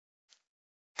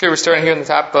Okay, we're starting here on the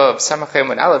top of Samach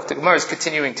Amud Aleph. The Gemara is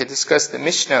continuing to discuss the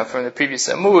Mishnah from the previous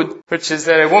Amud, which is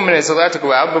that a woman is allowed to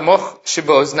go out, b'moch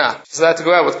shebozna. She's allowed to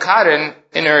go out with cotton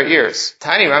in her ears.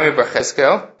 Tani Rami Bar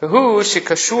Cheskel, v'hu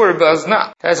shekashur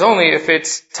b'ozna. That's only if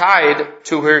it's tied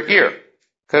to her ear.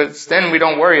 Because then we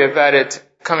don't worry about it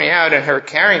coming out and her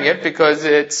carrying it because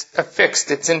it's affixed,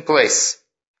 it's in place.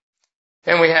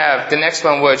 Then we have the next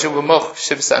one, which is b'moch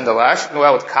shebsandalash, go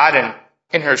out with cotton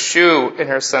in her shoe, in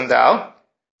her sandal.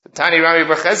 Tani Rami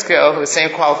Bar Cheskel, the same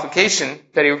qualification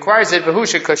that he requires it, v'hu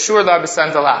shekashur la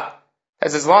b'sandalah,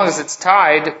 as long as it's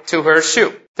tied to her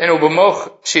shoe. Then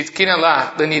u'b'moch shitkina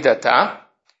la l'nidata.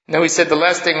 Now we said the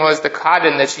last thing was the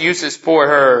cotton that she uses for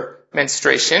her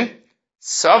menstruation.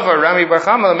 Sava Rami Bar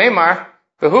Chama l'meimar,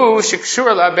 v'hu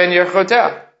shekashur la ben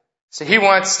yerchotel. So he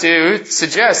wants to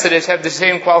suggest that it have the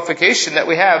same qualification that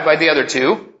we have by the other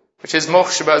two, which is moch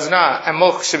shebazna and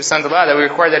moch shebsandalah, that we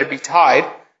require that it be tied.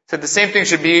 So the same thing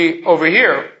should be over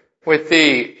here with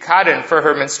the cotton for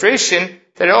her menstruation,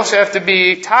 that it also have to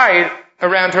be tied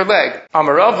around her leg.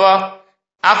 Amarava,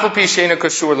 afapi sheina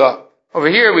kashurla. Over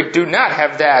here we do not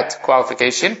have that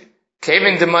qualification.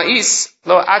 Kevin demais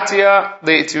lo atia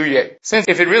leiturye. Since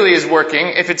if it really is working,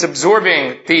 if it's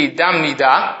absorbing the dam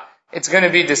nida, it's going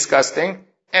to be disgusting.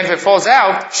 And if it falls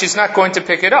out, she's not going to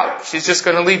pick it up. She's just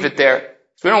going to leave it there.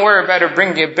 So we don't worry about her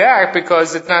bringing it back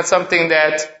because it's not something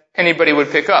that anybody would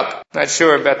pick up. Not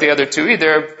sure about the other two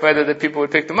either, whether the people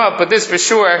would pick them up, but this for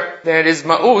sure, that it is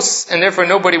ma'us, and therefore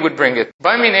nobody would bring it.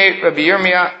 Ba'minei Rabbi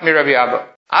Yirmiyah mi Rabbi Abba.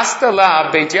 Asta la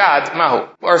beit yad mahu.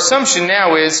 Our assumption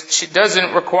now is she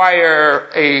doesn't require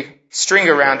a string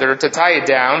around her to tie it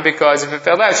down, because if it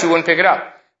fell out, she wouldn't pick it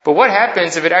up. But what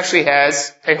happens if it actually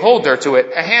has a holder to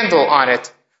it, a handle on it?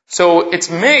 So it's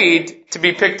made to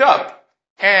be picked up.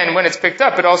 And when it's picked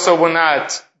up, it also will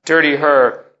not dirty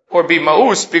her or be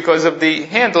ma'us because of the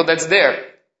handle that's there.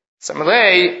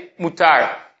 Samalei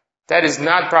mutar. That is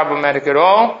not problematic at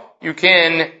all. You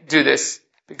can do this.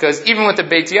 Because even with the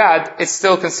beit yad, it's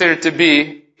still considered to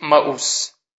be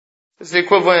ma'us. It's the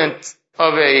equivalent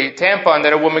of a tampon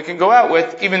that a woman can go out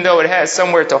with, even though it has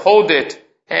somewhere to hold it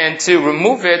and to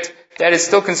remove it, that is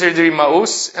still considered to be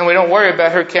ma'us, and we don't worry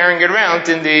about her carrying it around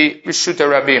in the Rishuta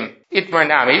Rabim. Itmar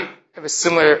Nami. Have a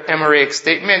similar Emoraic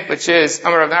statement, which is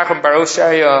Amar Rav Nachman bar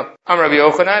Oshaya, Amar Rabbi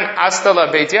Yochanan, Asta la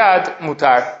beit yad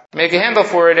mutar. Make a handle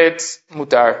for it, it's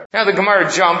mutar. Now the Gemara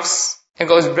jumps and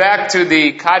goes back to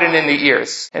the cotton in the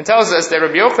ears and tells us that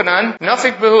Rabbi Yochanan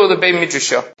nafik behu lebeit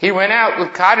midrasha. He went out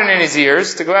with cotton in his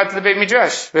ears to go out to the Beit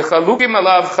Midrash. V'chalukim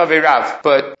alav chaverav.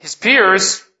 But his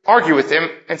peers argue with him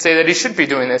and say that he should be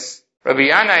doing this. Rabbi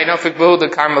Yanai nafik behu the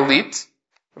Carmelit.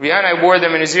 Rabbi Yanai wore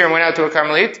them in his ear and went out to a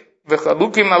Carmelit.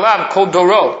 V'chalukim alav kol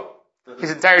doro. His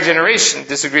entire generation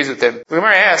disagrees with him. The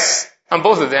Gemara asks on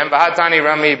both of them, B'hatani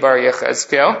Rami bar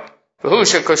Yechezkel, v'hu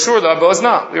shekashur la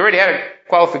bozna. We already had a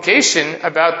qualification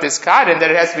about this cotton that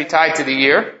it has to be tied to the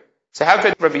ear. So how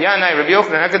could Rabbi Yanai, Rabbi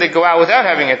Yochanan, how could they go out without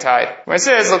having it tied? When it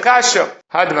says l'kasho,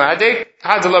 had ma'adek,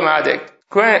 had lo ma'adek.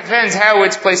 Depends how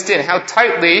it's placed in, how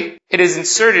tightly it is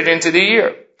inserted into the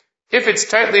ear. If it's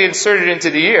tightly inserted into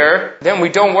the ear, then we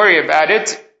don't worry about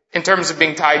it in terms of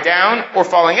being tied down or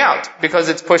falling out, because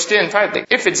it's pushed in tightly.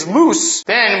 If it's loose,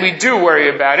 then we do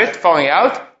worry about it falling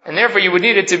out, and therefore you would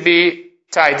need it to be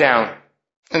tied down.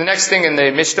 And the next thing in the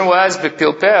Mishnah was,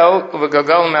 B'pilpel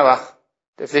u'v'gagal melach.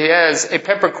 If he has a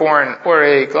peppercorn or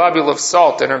a globule of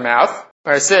salt in her mouth,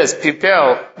 where it says,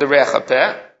 Pipel the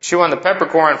re'achapeh, chew on the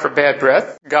peppercorn for bad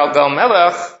breath, galgal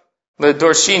melach,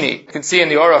 l'dor shini. You can see in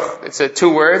the Aruch, it's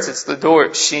two words, it's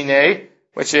l'dor shine,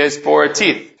 which is for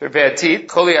teeth, for bad teeth.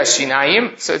 Koli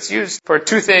hashinayim, so it's used for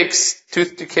toothaches,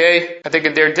 tooth decay. I think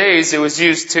in their days it was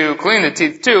used to clean the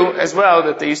teeth too, as well,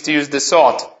 that they used to use the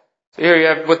salt. So here you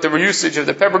have what the usage of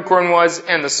the peppercorn was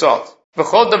and the salt.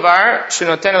 V'chol davar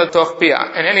shenoten l'toch pia,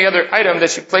 and any other item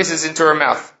that she places into her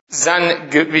mouth. Zan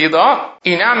gavila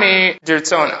inami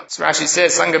dirtzona. So Rashi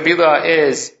says zan gavila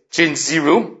is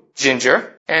jinziru, ginger.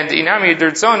 And inami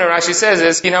dirtzona, Rashi says,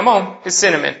 is inamon, is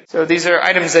cinnamon. So these are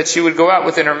items that she would go out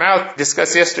with in her mouth.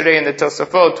 Discussed yesterday in the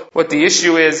Tosafot what the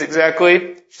issue is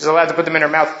exactly. She's allowed to put them in her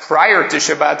mouth prior to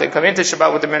Shabbat. They come into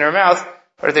Shabbat with them in her mouth.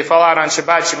 But if they fall out on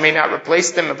Shabbat, she may not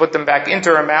replace them and put them back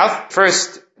into her mouth.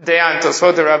 First, Dayan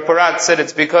Tosafot Rav Porat said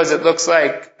it's because it looks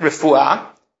like refuah.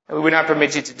 And we would not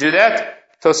permit you to do that.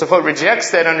 Tosafot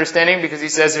rejects that understanding because he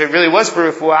says if it really was for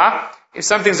refuah, if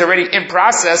something's already in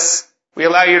process, we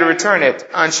allow you to return it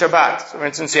on Shabbat. So for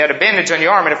instance, you had a bandage on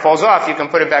your arm and it falls off, you can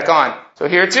put it back on. So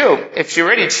here too, if she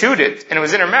already chewed it and it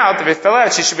was in her mouth, if it fell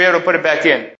out, she should be able to put it back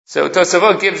in. So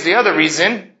Tosafot gives the other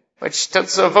reason, which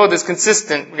Tosafot is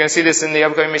consistent. We're going to see this in the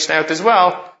upcoming Mishnayot as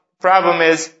well, Problem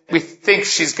is, we think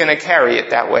she's going to carry it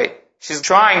that way. She's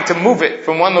trying to move it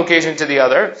from one location to the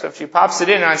other. So if she pops it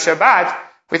in on Shabbat,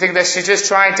 we think that she's just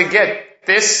trying to get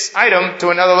this item to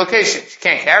another location. She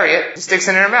can't carry it. She sticks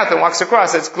it in her mouth and walks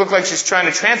across. It looks like she's trying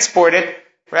to transport it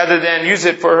rather than use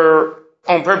it for her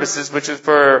own purposes, which is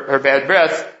for her bad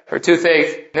breath, her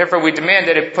toothache. Therefore, we demand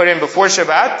that it put in before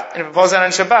Shabbat, and if it falls out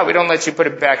on Shabbat, we don't let you put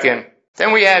it back in.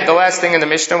 Then we had the last thing in the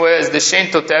Mishnah was the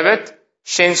Shein Totevet,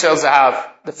 Shein Shel Zahav,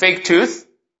 the fake tooth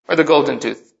or the golden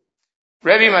tooth.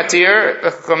 Rebbe Matir,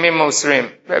 Chachamim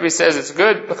Mosrim. Rebbe says it's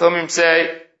good, Chachamim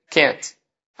say can't.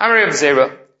 Amar Reb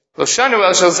Zera, Lo Shanu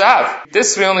El Shel Zahav.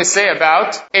 This we only say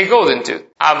about a golden tooth.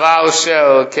 Aval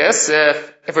Shel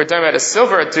Kesef. If we're talking about a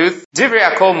silver tooth, Divrei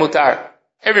Hakol Mutar.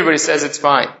 Everybody says it's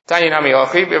fine. Tani Nami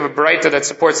Ochi. We have a Baraita that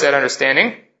supports that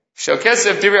understanding. Shel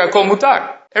Kesef Divrei Hakol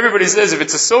Mutar. Everybody says if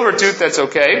it's a silver tooth, that's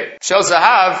okay. Shel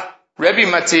Zahav, Rebbe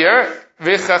Matir,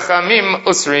 V'chachamim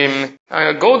Usrim.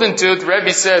 On a golden tooth,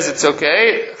 Rebbe says it's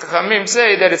okay. Chachamim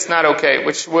say that it's not okay,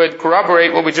 which would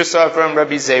corroborate what we just saw from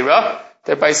Rabbi Zera,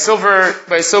 that by silver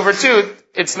tooth,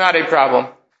 it's not a problem.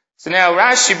 So now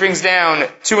Rashi brings down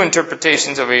two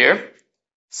interpretations over here.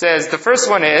 Says the first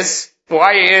one is,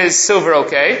 why is silver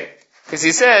okay? Because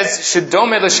he says,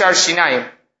 Shedome l'shar shinayim.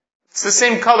 It's the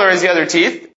same color as the other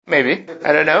teeth. Maybe.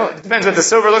 I don't know. It depends what the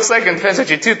silver looks like and it depends what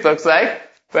your tooth looks like.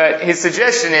 But his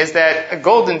suggestion is that a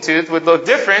golden tooth would look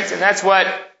different, and that's what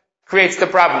creates the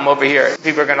problem over here.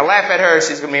 People are going to laugh at her.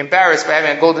 She's going to be embarrassed by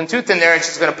having a golden tooth in there, and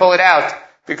she's going to pull it out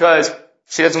because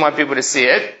she doesn't want people to see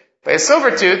it. By a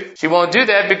silver tooth, she won't do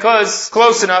that because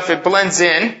close enough it blends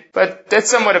in, but that's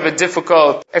somewhat of a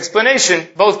difficult explanation,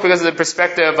 both because of the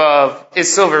perspective of,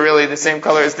 is silver really the same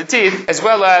color as the teeth, as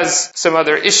well as some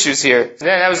other issues here. And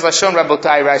then that was Lashon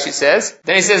Rabotai, Rashi says.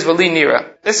 Then he says, Vali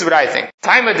Nira. This is what I think.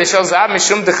 Taima de Shel Zahav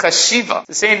Mishum de Chashiva.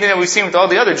 The same thing that we've seen with all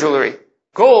the other jewelry.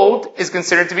 Gold is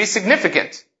considered to be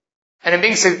significant. And in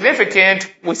being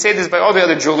significant, we say this by all the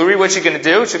other jewelry. What's she going to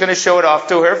do? She's going to show it off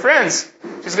to her friends.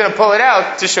 She's going to pull it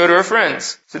out to show to her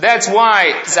friends. So that's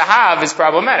why Zahav is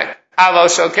problematic. So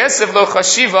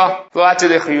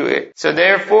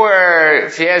therefore,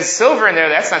 if she has silver in there,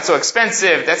 that's not so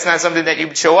expensive. That's not something that you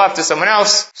would show off to someone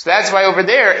else. So that's why over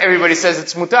there, everybody says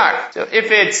it's mutar. So if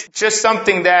it's just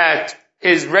something that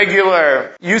is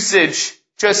regular usage,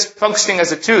 just functioning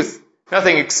as a tooth,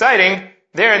 nothing exciting,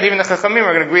 there, even the Chachamim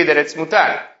are going to agree that it's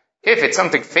mutar. If it's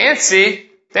something fancy,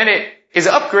 then it is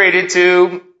upgraded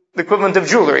to the equivalent of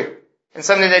jewelry, and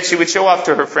something that she would show off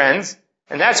to her friends,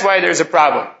 and that's why there's a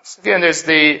problem. So again, there's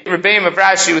the Rebbeim of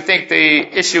Rashi who think the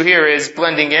issue here is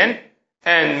blending in,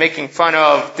 and making fun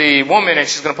of the woman, and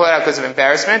she's going to pull it out because of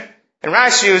embarrassment. And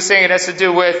Rashi was saying it has to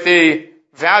do with the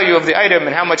value of the item,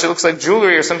 and how much it looks like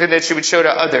jewelry, or something that she would show to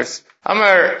others.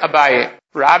 Amar Abaye,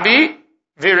 Rabbi,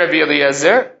 Rabbi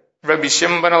Eliezer, Rabbi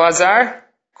Shimon ben Elazar,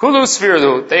 Kulu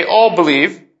Svirlu, they all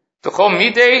believe, they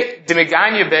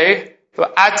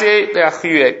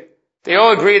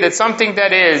all agree that something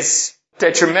that is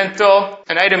detrimental,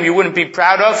 an item you wouldn't be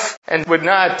proud of, and would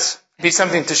not be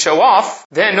something to show off,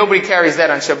 then nobody carries that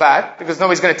on Shabbat, because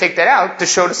nobody's going to take that out to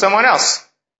show to someone else.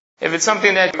 If it's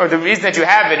something that, or the reason that you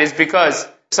have it is because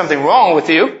there's something wrong with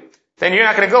you, then you're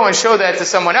not going to go and show that to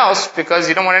someone else because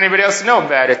you don't want anybody else to know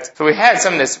about it. So we had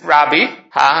some of this. Rabbi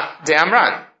Ha de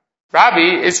Amran.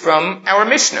 Rabbi is from our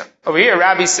Mishnah. Over here,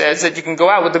 Rabbi says that you can go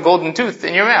out with the golden tooth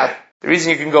in your mouth. The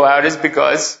reason you can go out is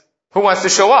because who wants to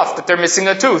show off that they're missing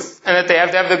a tooth and that they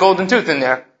have to have the golden tooth in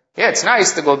there? Yeah, it's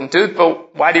nice, the golden tooth,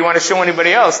 but why do you want to show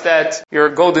anybody else that your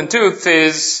golden tooth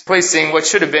is placing what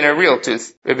should have been a real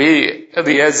tooth? Rabbi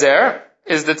Eliezer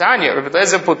is the Tanya. Rabbi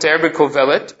Eliezer poter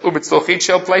b'kovelet u'b'tzlochit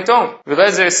shel pleiton. Rabbi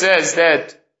Eliezer says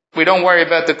that we don't worry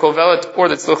about the kovelet or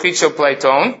the tzlochit shel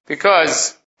pleiton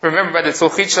because, remember, by the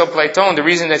tzlochit shel pleiton, the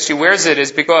reason that she wears it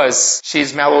is because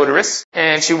she's malodorous,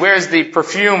 and she wears the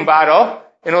perfume bottle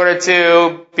in order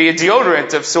to be a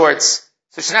deodorant of sorts.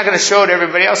 So she's not going to show to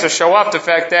everybody else or show off the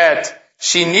fact that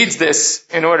she needs this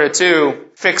in order to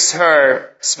fix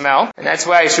her smell, and that's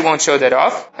why she won't show that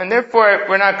off, and therefore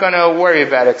we're not going to worry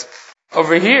about it.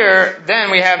 Over here,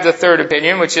 then we have the third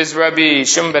opinion, which is Rabbi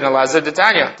Shimon ben Elazar the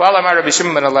Tanya. Amar Rabbi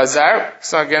Shimon ben Elazar,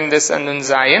 so again this and Nun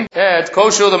Zayin, that kol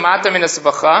shul l'mata min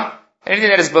hasvacha, anything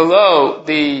that is below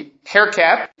the hair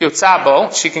cap,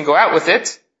 yotzabo, she can go out with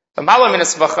it. L'mala min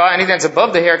hasvacha, anything that's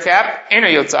above the hair cap, eno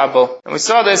yotzabo. And we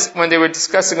saw this when they were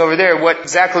discussing over there what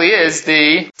exactly is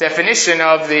the definition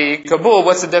of the kabul.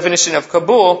 What's the definition of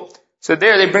kabul? So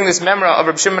there they bring this memra of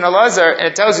Rabbi Shimon ben Elazar, and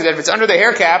it tells you that if it's under the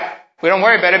hair cap, we don't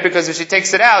worry about it because if she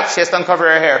takes it out, she has to uncover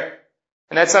her hair.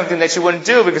 And that's something that you wouldn't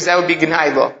do because that would be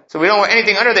gnailo. So we don't want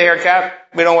anything under the hair cap,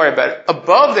 we don't worry about it.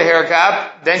 Above the hair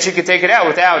cap, then she could take it out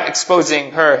without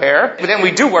exposing her hair. But then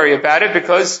we do worry about it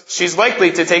because she's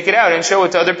likely to take it out and show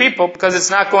it to other people because it's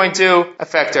not going to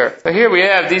affect her. But here we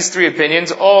have these three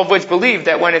opinions, all of which believe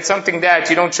that when it's something that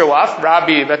you don't show off,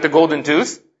 Rabbi about the golden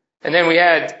tooth, and then we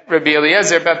had Rabbi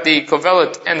Eliezer about the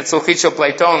kovelet and the tzolchit shel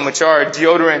pleiton, which are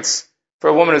deodorants for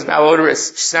a woman who's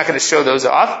malodorous. She's not going to show those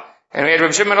off. And we had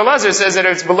Rabbi Shimon Elazar says that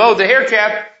if it's below the hair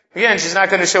cap, again, she's not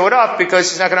going to show it off because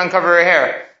she's not going to uncover her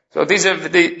hair. So these are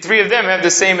the three of them have the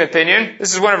same opinion.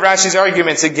 This is one of Rashi's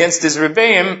arguments against his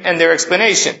Rebbeim and their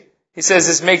explanation. He says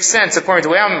this makes sense according to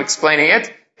the way I'm explaining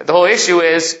it, that the whole issue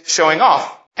is showing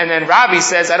off. And then Rabbi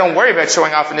says, I don't worry about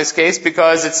showing off in this case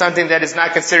because it's something that is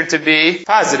not considered to be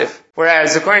positive.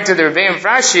 Whereas according to the Rebbeim of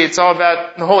Rashi, it's all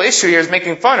about, the whole issue here is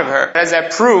making fun of her. How does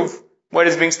that prove what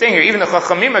is being stated here? Even the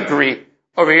Chachamim agree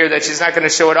over here that she's not going to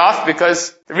show it off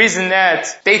because the reason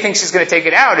that they think she's going to take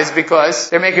it out is because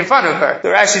they're making fun of her. So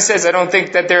Rashi says, I don't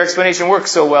think that their explanation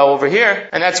works so well over here,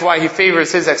 and that's why he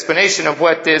favors his explanation of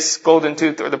what this golden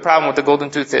tooth or the problem with the golden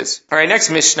tooth is. Alright, next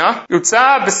Mishnah.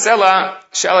 Yutza b'sela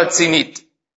shalatzinit.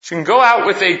 She can go out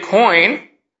with a coin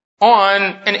on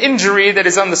an injury that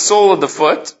is on the sole of the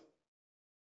foot.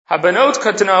 Habanot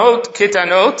katanaot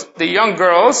kitanot, the young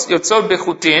girls, yotzot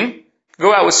bechutin,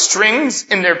 go out with strings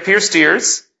in their pierced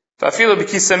ears, or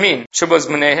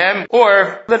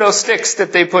little sticks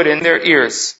that they put in their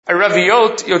ears. A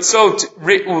raviot yotzot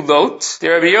ri'ulot. The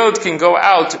raviot can go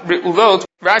out ri'ulot.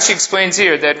 Rashi explains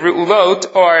here that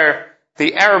ri'ulot are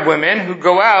the Arab women who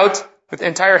go out with the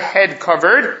entire head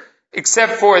covered,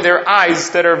 except for their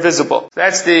eyes that are visible.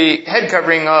 That's the head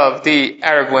covering of the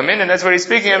Arab women, and that's what he's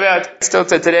speaking about. Still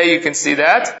to today you can see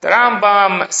that. The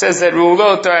Rambam says that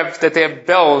ri'ulot that they have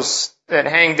bells that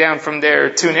hang down from their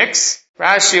tunics.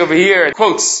 Rashi over here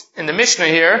quotes in the Mishnah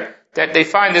here that they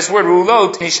find this word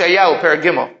rulot in Yeshayahu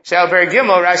Paragimel. Yeshayahu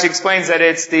Paragimel, Rashi explains that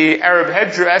it's the Arab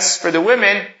headdress for the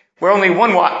women where only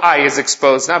one eye is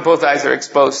exposed, not both eyes are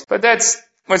exposed. But that's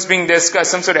what's being discussed,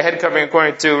 some sort of head covering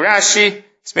according to Rashi.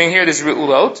 It's being here, this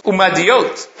rulot.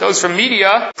 Umadiot, those from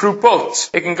media,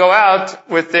 prupot. They can go out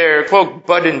with their cloak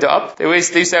buttoned up. They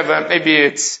used to have maybe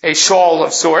it's a shawl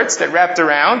of sorts that wrapped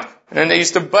around. And then they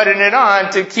used to button it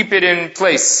on to keep it in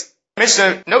place.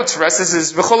 Mishnah notes for us, this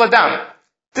is v'chol adam.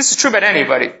 This is true about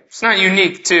anybody. It's not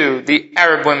unique to the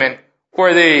Arab women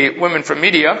or the women from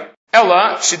Media.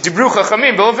 Ella, shedibru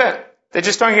chachamim b'oveh. They're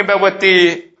just talking about what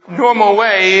the normal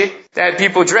way that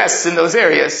people dress in those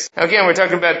areas. Now again, we're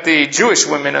talking about the Jewish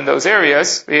women in those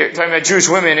areas. We're talking about Jewish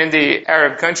women in the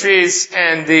Arab countries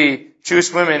and the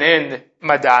Jewish women in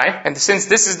Madai. And since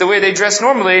this is the way they dress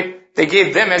normally, they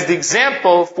gave them as the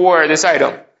example for this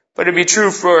item. But it'd be true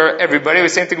for everybody. The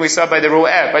same thing we saw by the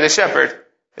Ro'eh, by the shepherd.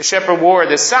 The shepherd wore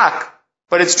the sock.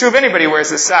 But it's true if anybody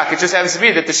wears the sock. It just happens to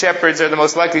be that the shepherds are the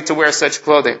most likely to wear such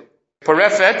clothing.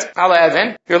 Porefet, ala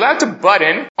even. You're allowed to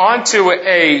button onto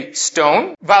a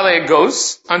stone, vale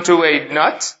goes, onto a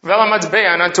nut, vela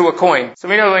matzbeyan, onto a coin. So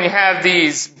we know when you have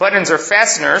these buttons or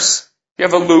fasteners, you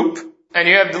have a loop,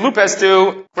 and the loop has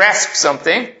to grasp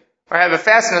something, or have a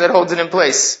fastener that holds it in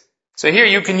place. So here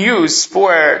you can use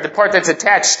for the part that's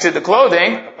attached to the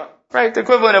clothing, right, the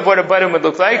equivalent of what a button would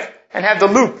look like, and have the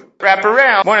loop wrap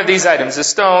around one of these items, a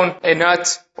stone, a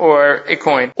nut, or a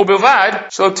coin. Ubilvad,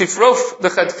 shelo tifrof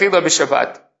lechatchila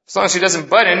b'Shabbat. As long as she doesn't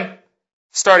button,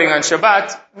 starting on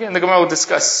Shabbat, again, the Gemara will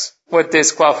discuss what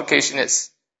this qualification is.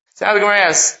 So now the Gemara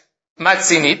asks,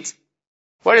 matzinit.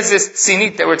 What is this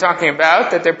tzinit that we're talking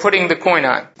about, that they're putting the coin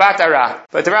on? Batara.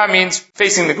 Batara means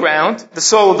facing the ground, the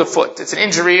sole of the foot. It's an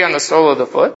injury on the sole of the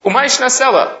foot. Umaish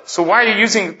nasela. So why are you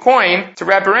using a coin to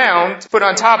wrap around, to put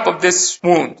on top of this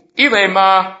wound?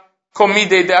 Ilema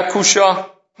komide dakusha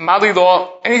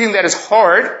malilo. Anything that is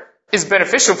hard is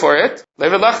beneficial for it.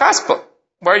 Levelach haspa.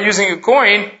 Why are you using a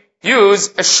coin? Use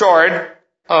a shard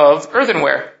of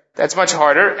earthenware. That's much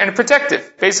harder and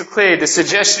protective. Basically, the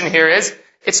suggestion here is,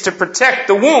 it's to protect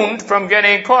the wound from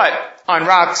getting caught on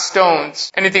rocks,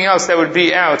 stones, anything else that would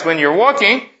be out when you're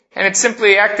walking, and it's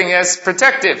simply acting as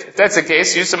protective. If that's the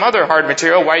case, use some other hard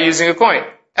material. Why are you using a coin?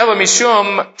 Ela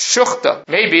mishum shuchta.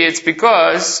 Maybe it's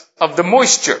because of the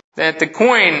moisture, that the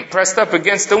coin pressed up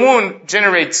against the wound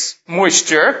generates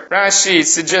moisture. Rashi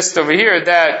suggests over here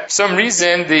that for some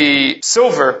reason the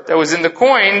silver that was in the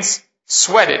coins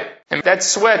sweated, and that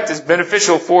sweat is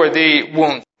beneficial for the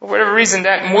wound. For whatever reason,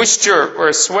 that moisture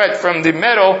or sweat from the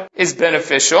metal is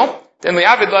beneficial. Then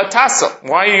li'avid la tassel.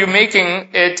 Why are you making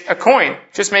it a coin?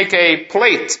 Just make a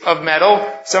plate of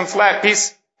metal, some flat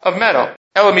piece of metal.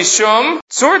 Elamishum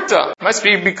tzurta. Must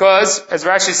be because, as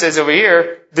Rashi says over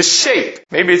here, the shape.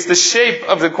 Maybe it's the shape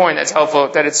of the coin that's helpful,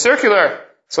 that it's circular.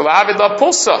 So la'avid la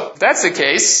pulsa. If that's the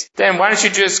case, then why don't you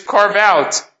just carve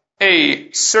out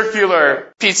a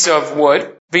circular piece of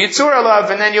wood, v'yitzur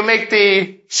alav, and then you'll make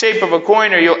the shape of a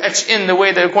coin, or you'll etch in the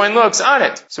way that a coin looks on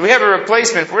it. So we have a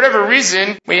replacement. For whatever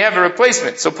reason, we have a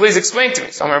replacement. So please explain to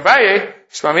me. So Amar Abaye,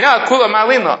 shmamina kula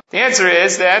malin. The answer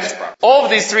is that all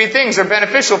of these three things are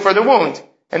beneficial for the wound.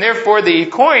 And therefore the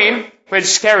coin,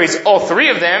 which carries all three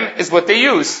of them, is what they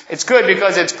use. It's good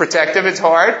because it's protective, it's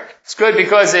hard. It's good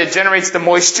because it generates the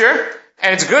moisture.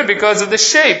 And it's good because of the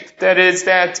shape, that is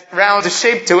that round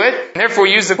shape to it. And therefore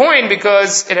we use the coin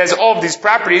because it has all of these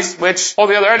properties, which all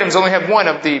the other items only have one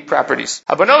of the properties.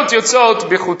 Habanot yotzot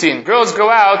bichutin. Girls go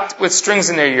out with strings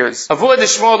in their ears. Avua de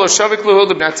Shmuel lo shavik luhu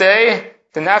libnatei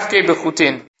denafke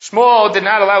bichutin. Shmuel did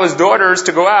not allow his daughters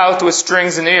to go out with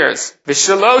strings in their ears.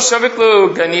 V'shelo shavik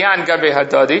luhu ganyan gabe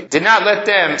hadadi. Did not let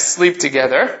them sleep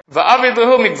together. Va'avid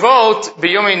luhu mikvot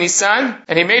b'yomei Nisan.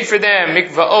 And he made for them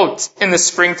mikvaot in the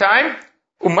springtime.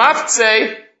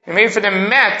 Umaftzei, he made for them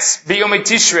mats b'yomei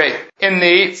Tishrei, in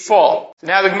the fall. So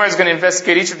now the Gemara is going to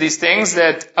investigate each of these things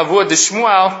that Avua de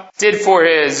Shmuel did for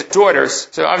his daughters.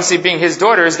 So obviously being his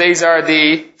daughters, these are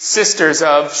the sisters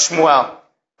of Shmuel.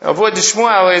 Avua de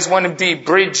Shmuel is one of the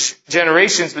bridge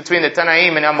generations between the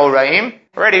Tanaim and Amoraim.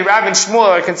 Already Rav and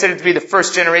Shmuel are considered to be the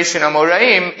first generation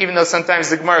Amoraim, even though sometimes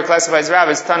the Gemara classifies Rav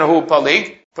as Tanahu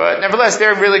Palig. But nevertheless,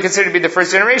 they're really considered to be the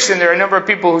first generation. There are a number of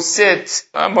people who sit,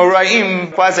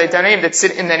 Moraim, Quasi-Tanaim, that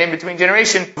sit in that in-between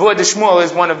generation. Avua de Shmuel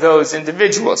is one of those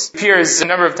individuals. Appears a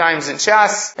number of times in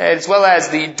Shas, as well as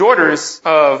the daughters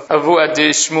of Avua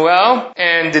de Shmuel,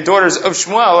 and the daughters of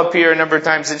Shmuel appear a number of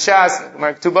times in Shas,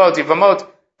 Tubot, Yivamot.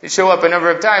 They show up a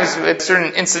number of times with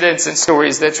certain incidents and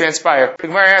stories that transpire. The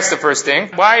Gemara asks the first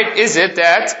thing, why is it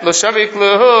that lo shavik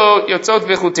luhu yotzot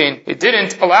v'chutin? It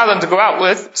didn't allow them to go out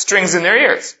with strings in their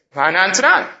ears.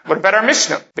 What about our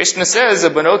Mishnah? Mishnah says,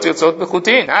 abanot yotzot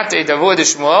v'chutin. Ate Avua de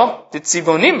Shmuel,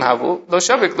 titzivonim havu lo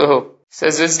shavik luhu.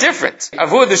 Says it's different.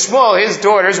 Avua de Shmuel, his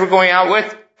daughters were going out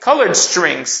with colored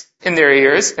strings in their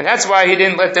ears, and that's why he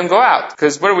didn't let them go out.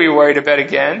 Because what are we worried about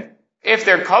again? If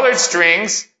they're colored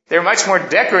strings, they're much more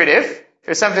decorative.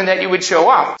 They're something that you would show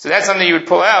off. So that's something you would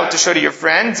pull out to show to your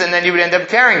friends, and then you would end up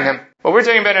carrying them. What we're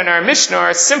talking about in our Mishnah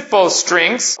are simple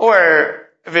strings, or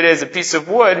if it is a piece of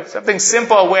wood, something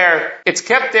simple where it's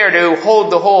kept there to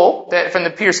hold the hole that from the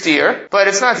pierced ear, but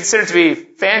it's not considered to be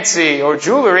fancy or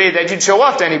jewelry that you'd show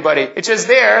off to anybody. It's just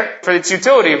there for its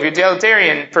utility, for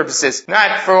utilitarian purposes,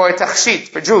 not for tachshit,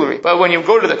 for jewelry. But when you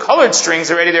go to the colored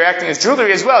strings already, they're acting as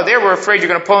jewelry as well. There we're afraid you're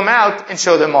going to pull them out and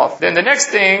show them off. Then the next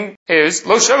thing is,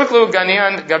 lo shavik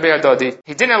ganyan gabe adadi.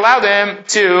 He didn't allow them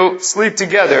to sleep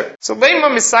together. So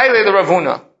leima misayle the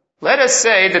Ravuna. Let us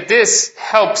say that this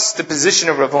helps the position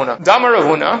of Rav Huna. Dama Rav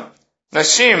Huna,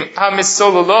 Nashim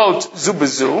ha-misololot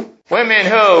zubazu. Women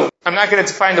who, I'm not going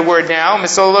to define the word now,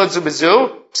 misololot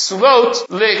zubazu, psulot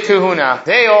le-kuhuna.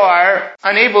 They are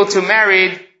unable to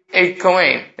marry a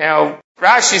Kohen. Now,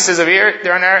 Rashi says over here,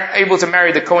 they're not able to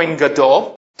marry the Kohen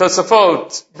Gadol.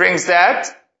 Tosafot brings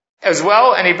that as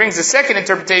well, and he brings a second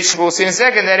interpretation, we'll see in a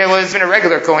second, that it was in a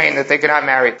regular Kohen that they could not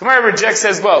marry. Gemara rejects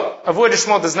as well. Avua de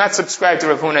Shmuel does not subscribe to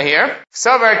Rav Huna here.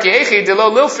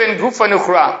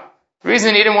 The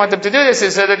reason he didn't want them to do this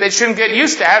is so that they shouldn't get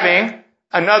used to having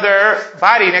another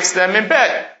body next to them in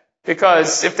bed.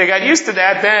 Because if they got used to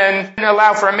that, then they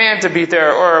allow for a man to be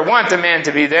there, or want a man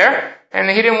to be there. And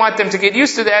he didn't want them to get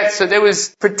used to that, so that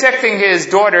was protecting his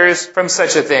daughters from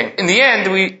such a thing. In the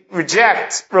end, we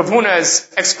reject Rav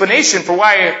Huna's explanation for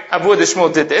why Avua de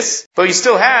Shmuel did this, but you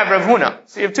still have Rav Huna.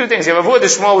 So you have two things. You have Avua de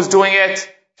Shmuel was doing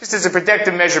it just as a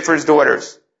protective measure for his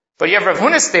daughters. But you have Rav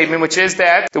Huna's statement, which is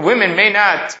that the women may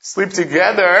not sleep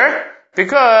together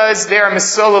because they are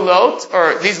misololot,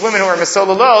 or these women who are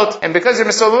misololot, and because they're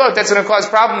misololot, that's going to cause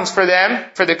problems for them,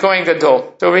 for the Kohen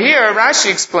Gadol. So over here, Rashi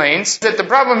explains that the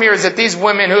problem here is that these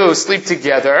women who sleep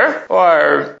together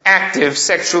are active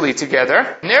sexually together,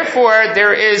 and therefore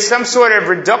there is some sort of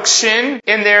reduction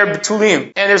in their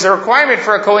betulim. And there's a requirement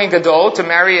for a Kohen Gadol to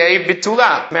marry a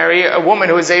betula, marry a woman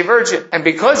who is a virgin. And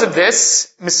because of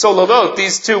this, misololot,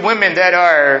 these two women that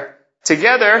are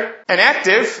together and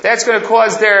active, that's going to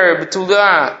cause their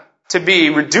betula to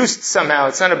be reduced somehow.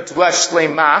 It's not a betula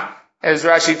shleima, as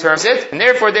Rashi terms it, and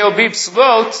therefore they will be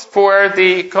psulot for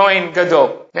the Kohen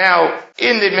Gadol. Now,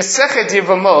 in the Masechet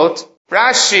Yevamot,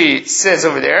 Rashi says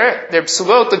over there, they're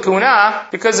psulot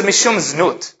l'kuna because of mishum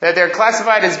znut, that they're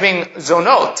classified as being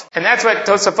zonot. And that's what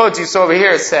Tosafot you saw over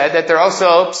here said, that they're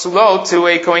also psulot to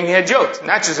a Kohen Hedjot.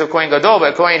 Not just a Kohen Gadol,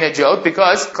 but a Kohen Hedjot,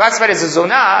 because classified as a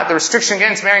zonah, the restriction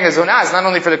against marrying a zonah is not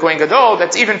only for the Kohen Gadol,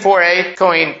 that's even for a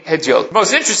Kohen Hedjot.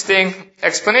 Most interesting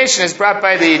explanation is brought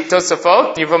by the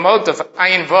Tosafot, Yevamot of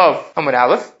Ayin Vav Amud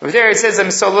Aleph. Over there it says a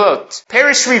misolot.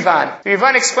 Perish Rivan.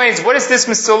 Rivan explains what is this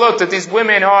misolot that these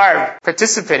women are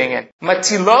participating in.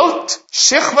 Matilot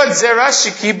Shechvat Zera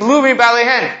Shekiblu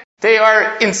Mibalehen. They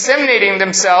are inseminating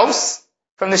themselves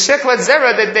from the Shechvat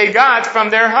Zera that they got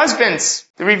from their husbands.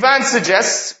 The Rivan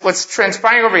suggests what's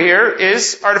transpiring over here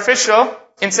is artificial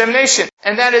insemination.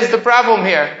 And that is the problem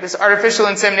here, this artificial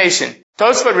insemination.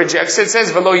 Tosfot rejects it,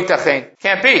 says, V'lo yitachen.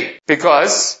 Can't be.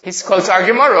 Because he's close to our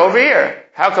Gemara over here.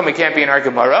 How come it can't be in our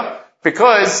Gemara?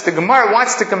 Because the Gemara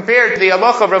wants to compare the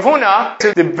halacha of Rav Huna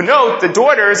to the bnot, the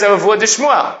daughters of Avua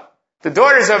Shmuel. The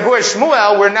daughters of Avua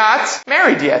Shmuel were not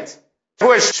married yet.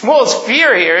 Shmuel's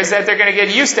fear here is that they're going to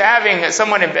get used to having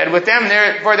someone in bed with them,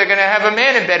 therefore they're going to have a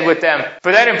man in bed with them.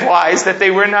 But that implies that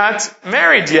they were not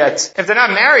married yet. If they're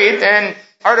not married, then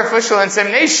artificial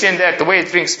insemination, that the way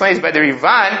it's being explained by the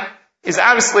Rivan, is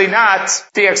obviously not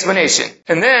the explanation.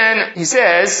 And then he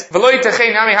says, V'lo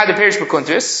yitachei nami had perish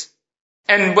b'kuntus.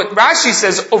 And what Rashi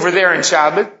says over there in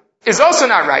Shabbat is also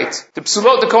not right. The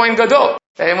psulot the Kohen Gadol.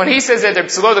 And when he says that they're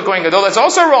psulot the Kohen Gadol, that's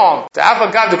also wrong. The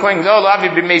Afagav the Kohen Gadol avi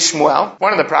b'mei Shmuel.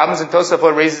 One of the problems, and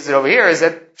Tosafot raises it over here, is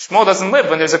that Shmuel doesn't live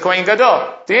when there's a Kohen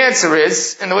Gadol. The answer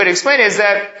is, and the way to explain it is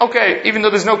that, okay, even though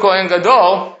there's no Kohen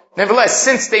Gadol, nevertheless,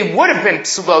 since they would have been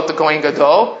psulot the Kohen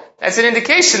Gadol, that's an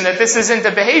indication that this isn't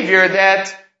a behavior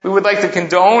that we would like to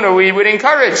condone or we would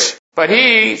encourage. But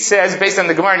he says, based on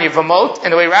the Gemara in Yevamot,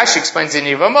 and the way Rashi explains in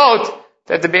Yevamot,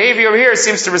 that the behavior over here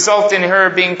seems to result in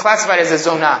her being classified as a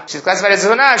zonah. She's classified as a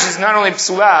zonah, she's not only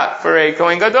psula for a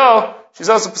Kohen Gadol, she's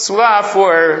also psula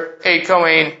for a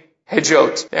Kohen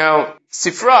Hedjot. Now,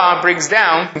 Sifra brings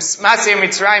down, Maser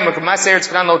Mitzrayim or Maser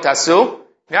Tzkanan Lo Tasu.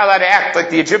 You're not allowed to act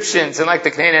like the Egyptians and like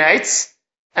the Canaanites.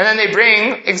 And then they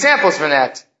bring examples from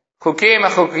that. Chukim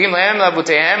achukim lehem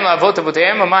la'avoteihem la'avot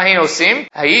avoteihem ma hein osim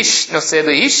ha'ish noseh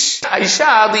le'ish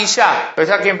ha'isha le'isha. We're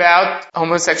talking about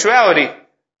homosexuality,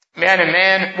 man and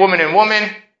man, woman and woman,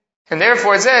 and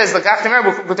therefore it says l'kachtem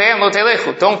b'chukoteihem lo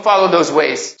telechu. Don't follow those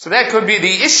ways. So that could be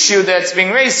the issue that's being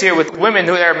raised here with women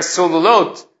who are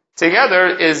mesululot together.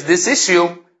 Is this issue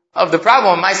of the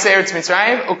problem of Maaseh Eretz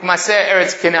Mitzrayim ukmaseh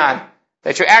Eretz Canaan,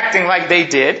 that you're acting like they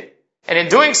did. And in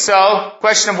doing so,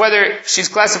 question of whether she's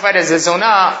classified as a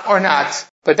zonah or not.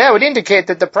 But that would indicate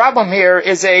that the problem here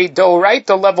is a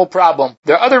doraita level problem.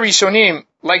 There are other Rishonim,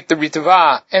 like the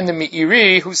Ritva and the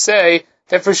Meiri, who say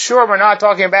that for sure we're not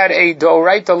talking about a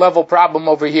doraita level problem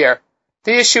over here.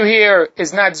 The issue here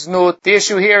is not znut. The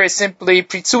issue here is simply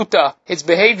pritzuta. It's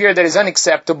behavior that is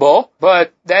unacceptable,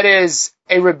 but that is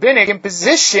a rabbinic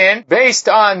imposition based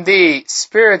on the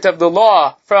spirit of the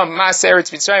law from Maaseh Eretz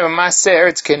Mitzrayim and Maaseh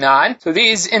Eretz Canaan. So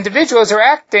these individuals are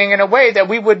acting in a way that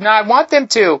we would not want them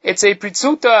to. It's a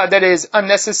pritzuta that is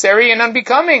unnecessary and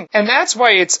unbecoming. And that's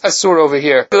why it's asur over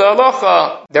here. The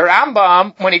halacha, the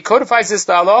Rambam, when he codifies this,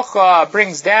 the halacha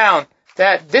brings down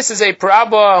that this is a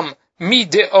problem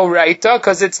mideoraita,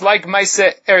 because it's like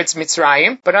Maaseh Eretz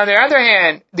Mitzrayim. But on the other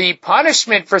hand, the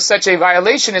punishment for such a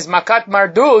violation is makat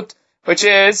mardut, which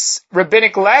is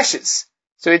rabbinic lashes.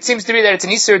 So it seems to me that it's an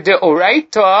isur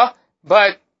deoraita,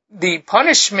 but the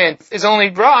punishment is only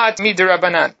brought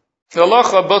midirabanan. The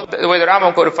halacha, both the way the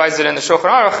Rambam codifies it in the Shulchan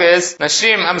Aruch, is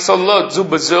Nashim amsolot zu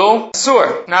bazu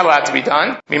sur, not allowed to be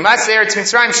done. Mimaaseh Eretz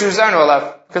Mitzrayim shuzarnu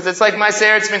alav, because it's like Maaseh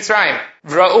Eretz Mitzrayim.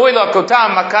 V'ra'oi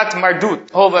lakotam makat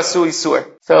mardut hov asu isur.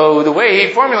 So the way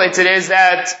he formulates it is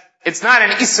that it's not an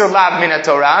isur lav min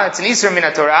Torah, it's an isur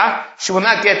min Torah. She will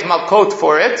not get malkot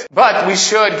for it, but we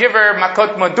should give her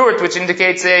makot madurt, which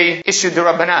indicates a issue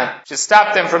derabanan. Should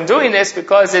stop them from doing this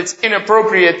because it's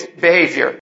inappropriate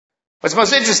behavior. What's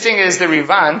most interesting is the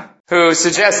Rivan, who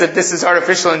suggests that this is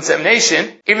artificial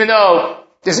insemination, even though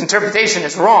this interpretation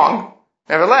is wrong.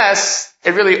 Nevertheless,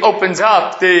 it really opens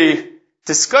up the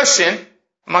discussion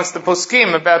amongst the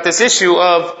poskim about this issue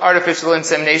of artificial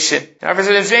insemination.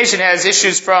 Artificial insemination has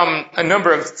issues from a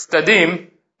number of tzadim.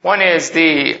 One is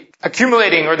the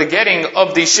accumulating or the getting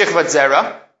of the shechvat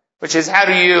zera, which is how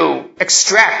do you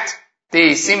extract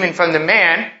the semen from the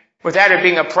man without it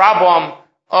being a problem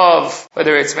of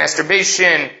whether it's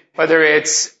masturbation, whether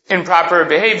it's improper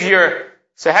behavior.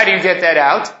 So how do you get that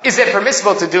out? Is it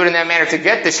permissible to do it in that manner to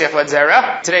get the shechvat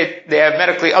zera? Today they have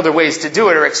medically other ways to do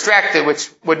it or extract it, which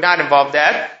would not involve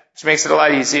that, which makes it a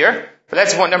lot easier. But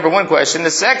that's number one question.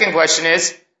 The second question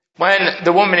is, when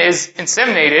the woman is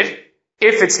inseminated,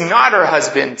 if it's not her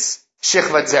husband's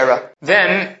shichvat zera,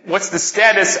 then what's the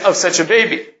status of such a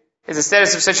baby? Is the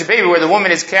status of such a baby where the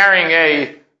woman is carrying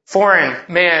a foreign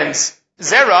man's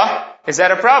zera, is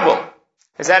that a problem?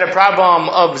 Is that a problem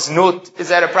of znut? Is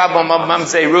that a problem of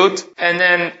mamzerut? And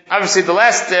then, obviously, the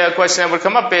last question that would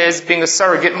come up is being a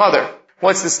surrogate mother.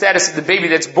 What's the status of the baby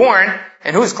that's born,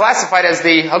 and who's classified as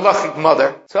the halachic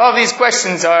mother? So all of these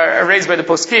questions are raised by the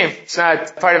poskim. It's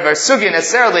not part of our sugya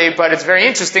necessarily, but it's very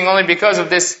interesting only because of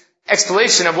this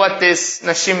explanation of what this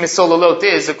nashim misololot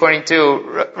is, according to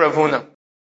Rav Huna.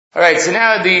 Alright, so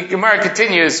now the Gemara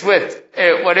continues with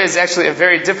what is actually a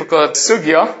very difficult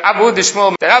sugya. Abu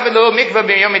Dishmol,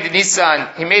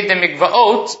 he made the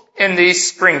mikvaot in the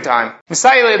springtime.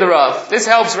 Misayile the Rav. This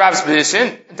helps Rav's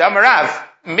position. Damarav,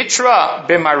 Mitra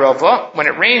b'marova, when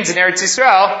it rains in Eretz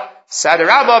Yisrael,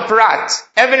 Sadaraba parat.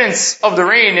 Evidence of the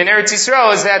rain in Eretz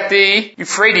Yisrael is that the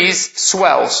Euphrates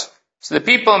swells. So the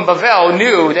people in Bavel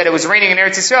knew that it was raining in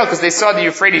Eretz Yisrael because they saw the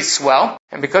Euphrates swell.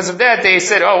 And because of that, they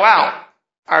said, oh wow,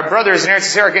 our brothers in Eretz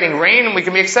Yisrael are getting rain, and we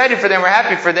can be excited for them, we're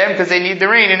happy for them because they need the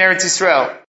rain in Eretz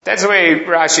Yisrael. That's the way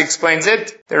Rashi explains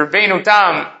it. The Rabbeinu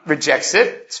Tam rejects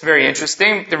it. It's very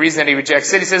interesting. The reason that he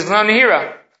rejects it, he says, V'lo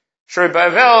nihira.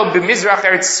 Bavel b'mizrach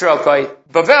Eretz Yisrael kai.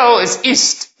 Bavel is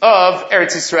east of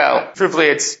Eretz Yisrael. Truthfully,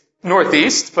 it's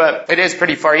northeast, but it is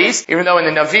pretty far east. Even though in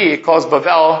the Navi it calls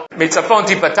Bavel mitzafon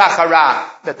tipatach hara,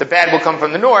 that the bad will come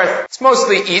from the north. It's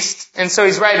mostly east, and so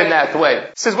he's right in that way.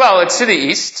 He says, well, it's to the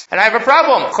east, and I have a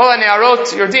problem. Chol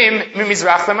hane'arot yordim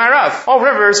mimizrach lemarav. All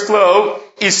rivers flow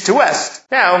east to west.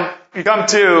 Now, you come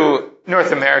to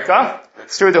North America,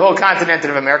 through the whole continent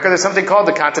of America, there's something called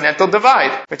the Continental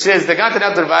Divide, which is the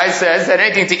Continental Divide says that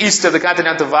anything to east of the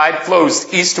Continental Divide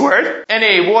flows eastward.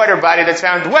 Any water body that's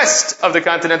found west of the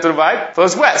Continental Divide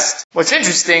flows west. What's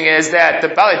interesting is that the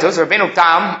Balitos, or Rabbeinu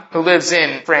Tam, who lives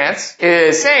in France,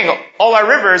 is saying all our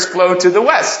rivers flow to the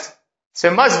west. So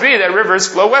it must be that rivers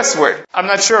flow westward. I'm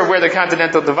not sure where the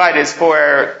Continental Divide is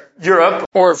for Europe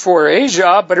or for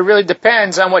Asia, but it really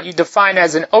depends on what you define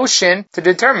as an ocean to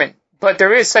determine. But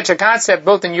there is such a concept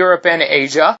both in Europe and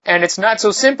Asia, and it's not so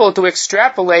simple to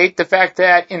extrapolate the fact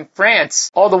that in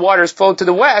France all the waters flow to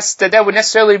the west, that would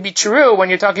necessarily be true when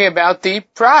you're talking about the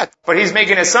Prat. But he's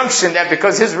making an assumption that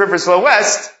because his rivers flow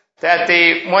west, that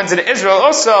the ones in Israel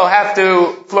also have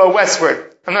to flow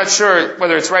westward. I'm not sure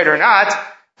whether it's right or not,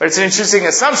 but it's an interesting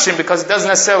assumption because it doesn't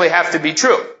necessarily have to be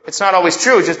true. It's not always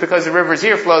true just because the rivers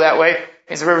here flow that way.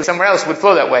 The river somewhere else would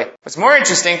flow that way. What's more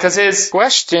interesting, because his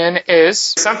question is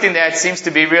something that seems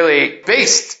to be really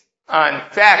based on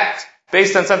fact,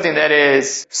 based on something that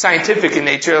is scientific in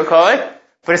nature, I'll call it.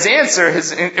 But his answer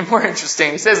is more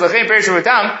interesting. He says, the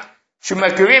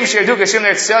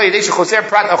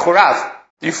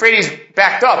Euphrates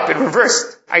backed up, it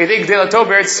reversed. He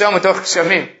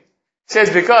says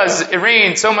because it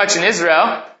rained so much in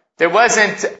Israel, there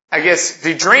wasn't,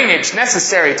 the drainage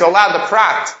necessary to allow the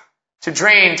Prat to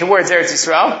drain towards Eretz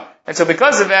Yisrael. And so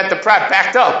because of that, the Prat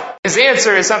backed up. His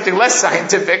answer is something less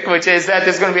scientific, which is that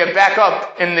there's going to be a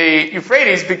backup in the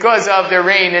Euphrates because of the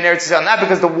rain in Eretz Yisrael. Not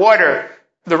because the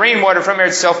rainwater from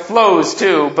Eretz Yisrael flows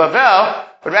to Bavel,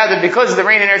 but rather because of the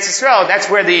rain in Eretz Yisrael, that's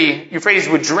where the Euphrates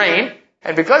would drain.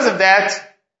 And because of that,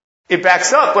 it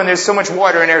backs up when there's so much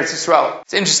water in Eretz Yisrael.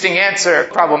 It's an interesting answer,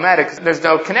 problematic. There's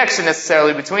no connection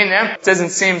necessarily between them. It doesn't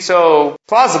seem so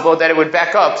plausible that it would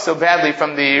back up so badly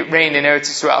from the rain in Eretz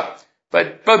Yisrael.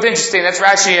 But both interesting. That's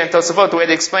Rashi and Tosafot, the way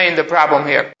they explain the problem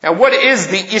here. Now, what is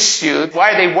the issue?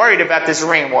 Why are they worried about this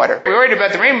rainwater? We're worried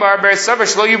about the rainwater so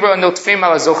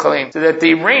that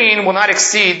the rain will not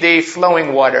exceed the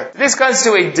flowing water. This comes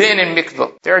to a din in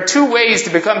mikveh. There are two ways to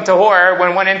become tahor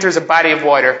when one enters a body of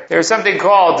water. There's something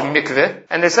called mikveh,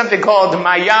 and there's something called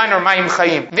mayan or mayim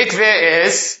chayim. Mikveh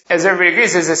is, as everybody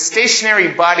agrees, is a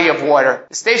stationary body of water.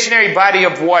 A stationary body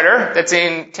of water that's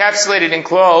encapsulated,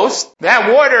 enclosed.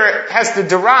 That water has to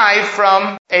derive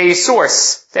from a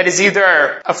source that is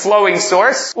either a flowing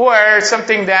source or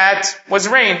something that was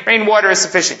rain. Rainwater is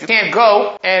sufficient. You can't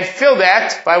go and fill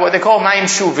that by what they call mayim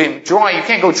shuvim. Drawing. You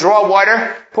can't go draw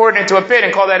water, pour it into a pit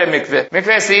and call that a mikveh.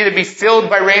 Mikveh has to either be filled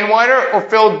by rainwater or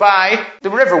filled by the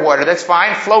river water. That's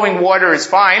fine. Flowing water is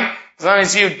fine. As long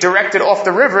as you direct it off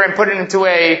the river and put it into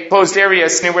a closed area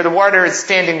near where the water is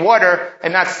standing water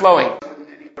and not flowing.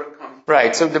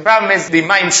 Right, so the problem is the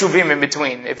mayim shuvim in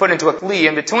between. If put into a kli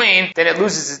in between, then it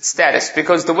loses its status.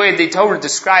 Because the way the Torah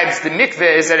describes the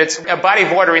mikveh is that it's a body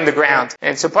of water in the ground.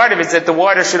 And so part of it is that the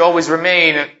water should always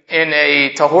remain in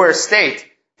a tahor state.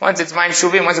 Once it's Mayim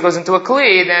Shuvim, once it goes into a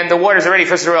Kli, then the water is already,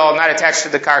 first of all, not attached to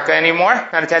the Karka anymore,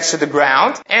 not attached to the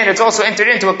ground, and it's also entered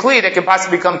into a Kli that can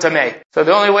possibly become Tameh. So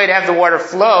the only way to have the water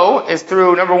flow is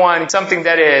through, number one, something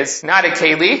that is not a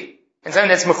Keli, and something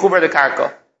that's Mechubar the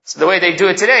Karka. So the way they do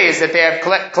it today is that they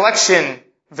have collection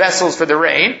vessels for the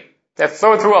rain that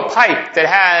flow through a pipe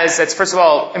that's first of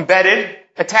all embedded,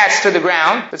 attached to the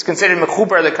ground, that's considered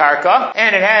mechubar the karka,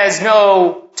 and it has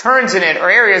no turns in it or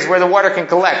areas where the water can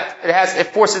collect. It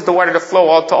forces the water to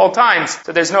flow to all times,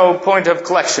 so there's no point of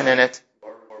collection in it.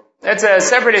 That's a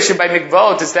separate issue by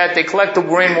mikvot, is that they collect the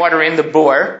rainwater in the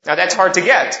bore. Now that's hard to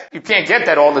get. You can't get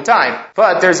that all the time.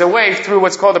 But there's a way through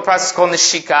what's called a process called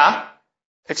neshika,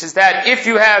 which is that if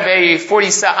you have a 40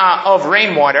 sa'ah of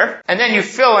rainwater, and then you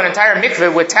fill an entire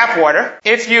mikveh with tap water,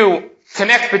 if you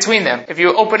connect between them, if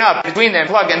you open up between them,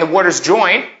 plug, and the waters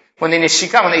join, when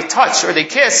they touch or they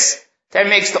kiss, that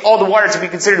makes all the water to be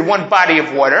considered one body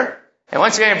of water. And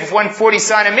once you have 140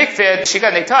 sa'ah in a mikveh, shika,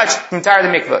 and they touch, the entire the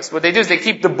mikvahs. What they do is they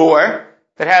keep the bore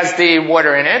that has the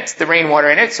water in it, the rainwater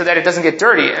in it, so that it doesn't get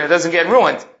dirty and it doesn't get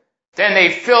ruined. Then they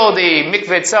fill the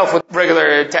mikveh itself with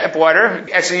regular tap water.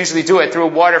 Actually, usually do it through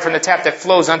water from the tap that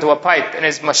flows onto a pipe and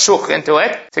is mashuch into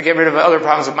it to get rid of other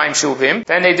problems with mayim shuvim.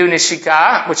 Then they do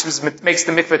neshika, which makes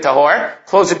the mikveh tahor,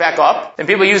 close it back up. Then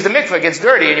people use the mikveh, it gets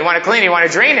dirty, and you want to clean it, you want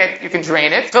to drain it, you can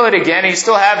drain it, fill it again, and you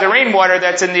still have the rainwater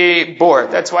that's in the bore.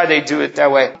 That's why they do it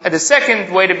that way. And the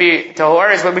second way to be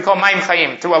tahor is what we call mayim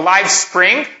chayim, through a live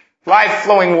spring, live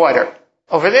flowing water.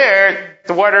 Over there,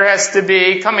 the water has to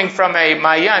be coming from a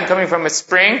mayan, coming from a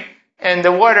spring, and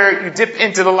the water, you dip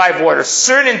into the live water.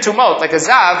 Certain tumot, like a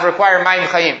zav, require mayim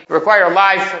chayim, require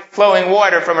live flowing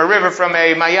water from a river, from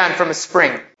a mayan, from a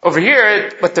spring. Over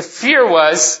here, what the fear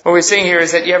was, what we're saying here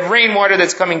is that you have rainwater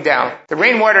that's coming down. The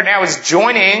rainwater now is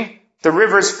joining the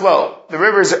river's flow. The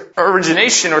river's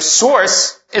origination or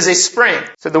source is a spring.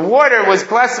 So the water was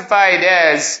classified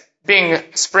as being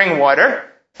spring water.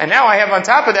 And now I have on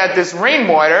top of that this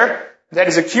rainwater that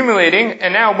is accumulating,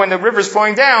 and now when the river's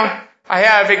flowing down, I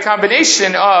have a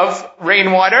combination of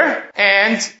rainwater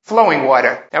and flowing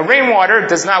water. Now rainwater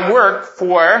does not work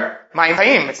for mayim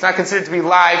chayim. It's not considered to be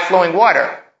live flowing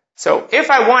water. So if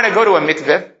I want to go to a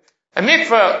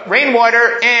mikveh,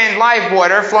 rainwater and live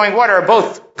water, flowing water, are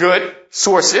both good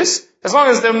sources, as long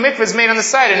as the mikveh is made on the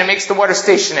side and it makes the water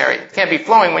stationary. It can't be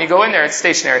flowing when you go in there, it's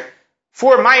stationary.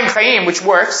 For mayim chayim, which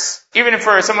works, even if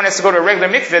someone has to go to a regular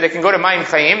mikveh, they can go to mayim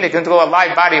chayim, they can go to a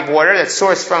live body of water that's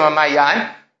sourced from a mayan.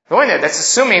 Go in there, that's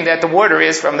assuming that the water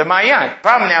is from the mayan. The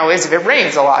problem now is if it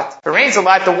rains a lot. If it rains a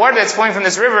lot, the water that's flowing from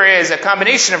this river is a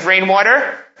combination of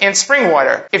rainwater and spring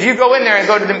water. If you go in there and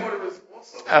go to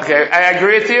the... Okay, I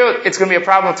agree with you. It's going to be a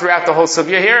problem throughout the whole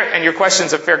sugya here, and your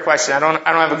question's a fair question. I don't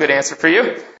have a good answer for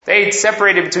you. They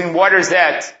separated between waters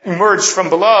that emerged from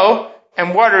below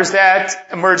and waters that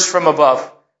emerged from above.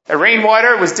 The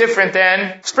rainwater was different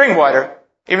than spring water,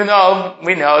 even though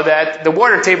we know that the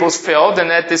water table is filled and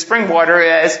that the spring water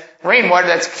is rainwater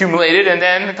that's accumulated and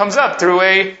then comes up through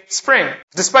a spring.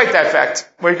 Despite that fact,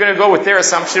 we're going to go with their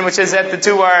assumption, which is that the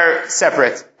two are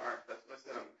separate.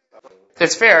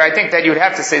 It's fair. I think that you would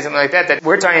have to say something like that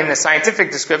we're talking in the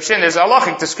scientific description. There's a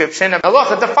halachic description.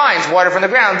 Halacha defines water from the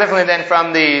ground differently than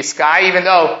from the sky, even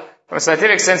though from a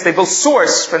scientific sense, they both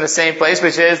source from the same place,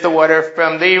 which is the water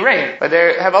from the rain. But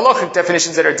they have halachic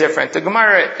definitions that are different. The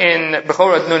Gemara in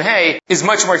Bechorot Nun Hey is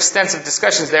much more extensive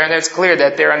discussions there, and it's clear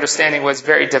that their understanding was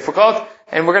very difficult.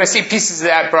 And we're going to see pieces of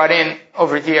that brought in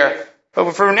over here.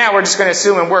 But for now, we're just going to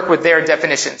assume and work with their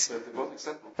definitions.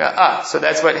 So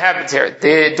that's what happens here.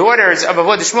 The daughters of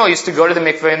Avodah Shmuel used to go to the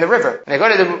mikveh in the river. When they go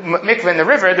to the mikveh in the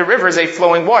river is a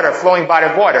flowing body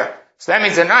of water. So that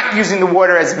means they're not using the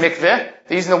water as mikveh,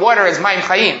 they're using the water as mayim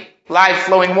chayim, live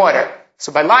flowing water.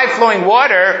 So by live flowing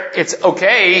water, it's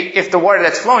okay if the water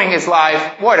that's flowing is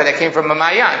live water that came from a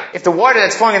mayan. If the water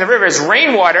that's flowing in the river is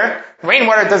rainwater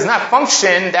does not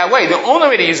function that way. The only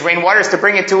way to use rainwater is to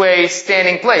bring it to a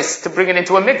standing place, to bring it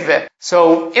into a mikveh.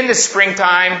 So in the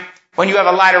springtime, when you have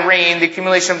a lot of rain, the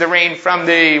accumulation of the rain from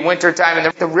the winter time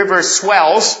and the river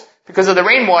swells, because of the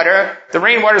rainwater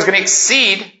is going to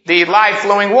exceed the live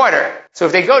flowing water. So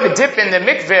if they go to dip in the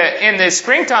mikveh in the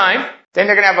springtime, then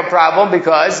they're going to have a problem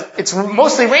because it's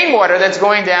mostly rainwater that's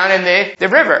going down in the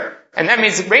river. And that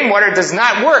means rainwater does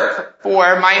not work for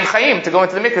mayim chayim, to go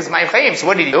into the mikveh as mayim chayim. So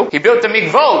what did he do? He built the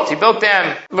mikvot. He built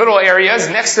them little areas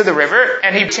next to the river,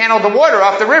 and he channeled the water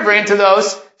off the river into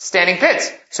those standing pits.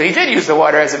 So he did use the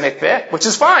water as a mikveh, which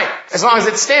is fine, as long as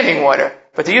it's standing water.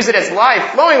 But to use it as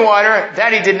live flowing water,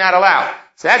 that he did not allow.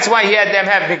 So that's why he had them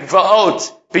have mikvaot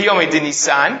b'yom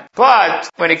Nisan. But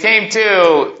when it came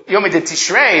to Yom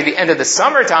Tishrei, the end of the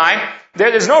summertime,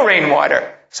 there's no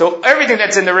rainwater. So everything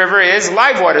that's in the river is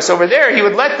live water. So over there, he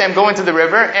would let them go into the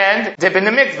river and dip in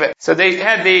the mikveh. So they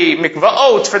had the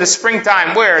mikvahot for the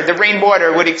springtime where the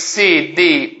rainwater would exceed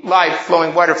the live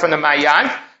flowing water from the Mayan.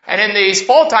 And in the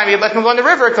fall time, he'd let them go in the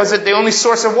river because the only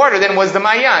source of water then was the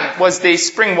Mayan, was the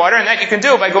spring water, and that you can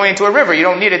do by going into a river. You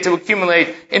don't need it to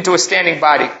accumulate into a standing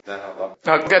body.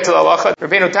 I'll get to the halacha.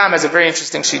 Rabbeinu Tam has a very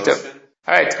interesting shita.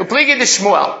 Alright, Upligi de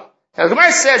Shmuel. Now the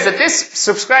Gemara says that this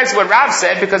subscribes to what Rav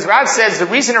said, because Rav says the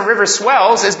reason a river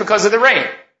swells is because of the rain.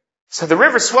 So the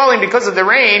river swelling because of the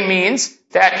rain means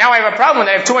that now I have a problem,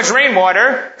 that I have too much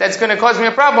rainwater, that's going to cause me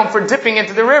a problem for dipping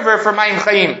into the river for Mayim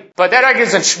Chayim. But that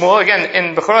argues in Shmuel. Again,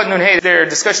 in Bechorot Nun Hey, their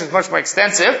discussion is much more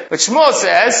extensive. But Shmuel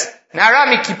says,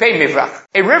 Nara mikipei mivrach.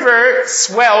 A river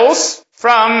swells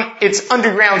from its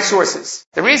underground sources.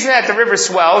 The reason that the river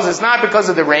swells is not because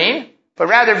of the rain, but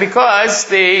rather because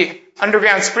the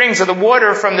underground springs or the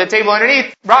water from the table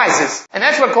underneath rises. And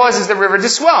that's what causes the river to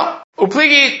swell.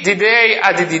 Upligi didei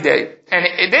adididei.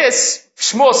 And this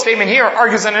Shmuel statement here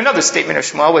argues on another statement of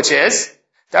Shmuel, which is,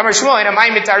 Damar Shmuel, in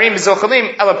amayim mitarim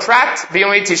b'zochalim ela prat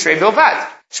b'yomei tishrei bilvad.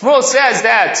 Shmuel says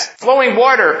that flowing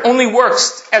water only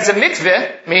works as a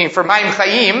mikveh, meaning for Mayim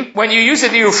Chayim, when you use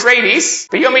it in the Euphrates,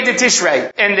 b'yomei de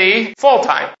tishrei, in the fall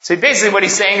time. So basically what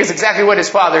he's saying is exactly what his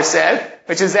father said,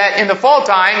 which is that in the fall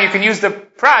time you can use the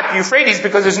prat, Euphrates,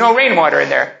 because there's no rainwater in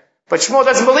there. But Shmuel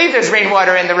doesn't believe there's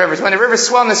rainwater in the rivers. When the rivers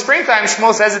swell in the springtime,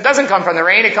 Shmuel says it doesn't come from the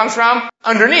rain, it comes from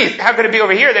underneath. How could it be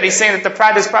over here that he's saying that the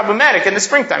prat is problematic in the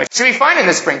springtime? It should be fine in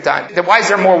the springtime. Then why is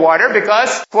there more water?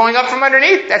 Because flowing up from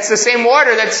underneath, that's the same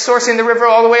water that's sourcing the river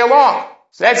all the way along.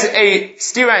 So that's a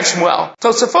stira in Shmuel.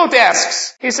 Tosafot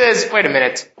asks, he says, wait a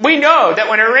minute. We know that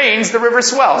when it rains, the river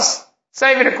swells. It's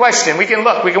not even a question. We can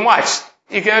look, we can watch.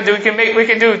 We can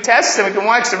do tests and we can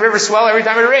watch the river swell every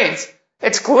time it rains.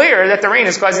 It's clear that the rain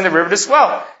is causing the river to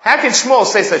swell. How can Shmuel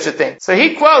say such a thing? So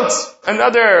he quotes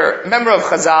another member of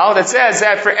Chazal that says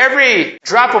that for every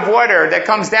drop of water that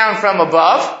comes down from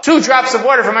above, 2 drops of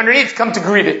water from underneath come to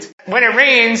greet it. When it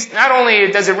rains, not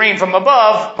only does it rain from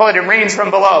above, but it rains from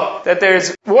below. That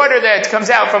there's water that comes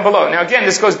out from below. Now again,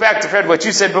 this goes back to Fred, what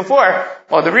you said before.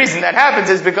 Well, the reason that happens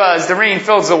is because the rain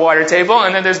fills the water table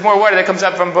and then there's more water that comes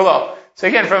up from below. So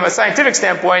again, from a scientific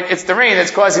standpoint, it's the rain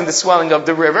that's causing the swelling of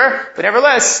the river. But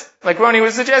nevertheless, like Roni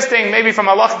was suggesting, maybe from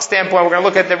a halachic standpoint, we're going to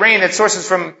look at the rain that sources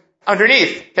from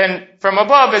underneath. Then from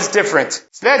above is different.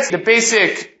 So that's the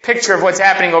basic picture of what's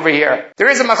happening over here. There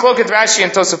is a machloket Rashi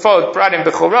and Tosafot brought in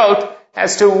Bechorot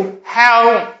as to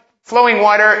how flowing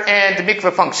water and the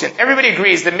mikveh function. Everybody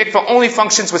agrees that mikveh only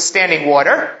functions with standing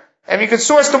water. And you can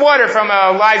source the water from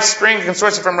a live spring, you can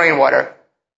source it from rainwater.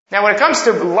 Now when it comes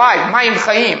to live, Mayim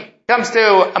Chayim, comes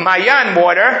to a Mayan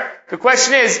water, the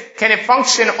question is, can it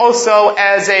function also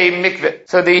as a mikveh?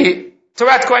 So the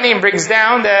Torat Kohanim brings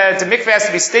down that the mikveh has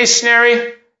to be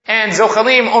stationary, and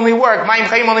Zochalim only work, Mayim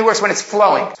Chayim only works when it's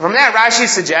flowing. So from that, Rashi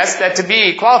suggests that to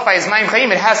be qualified as Mayim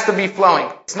Chayim, it has to be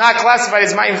flowing. It's not classified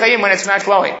as Mayim Chayim when it's not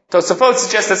flowing. Tosafot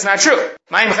suggests that's not true.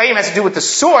 Mayim Chayim has to do with the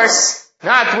source,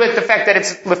 not with the fact that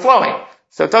it's flowing.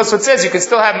 So Tosafot says you can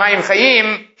still have Mayim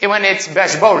Chayim when it's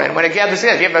Beshboren, when it gathers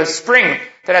together. If you have a spring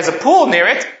that has a pool near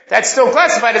it, that's still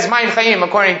classified as Mayim Chayim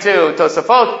according to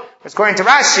Tosafot. According to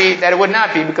Rashi, that it would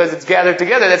not be because it's gathered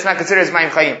together. That's not considered as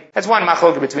Mayim Chayim. That's one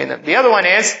machloket between them. The other one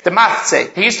is the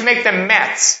machzeh. He used to make them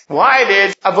mats. Why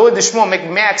did Avod Shmuel make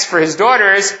mats for his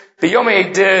daughters the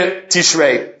Yomei de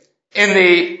Tishrei in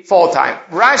the fall time?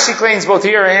 Rashi claims both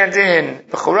here and in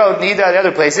Bechorot, Nida, the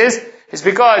other places, is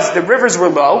because the rivers were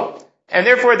low, and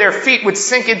therefore their feet would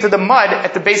sink into the mud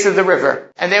at the base of the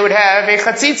river. And they would have a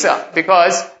chatzitza,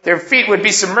 because their feet would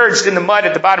be submerged in the mud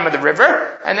at the bottom of the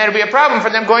river, and that would be a problem for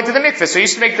them going to the mikveh. So he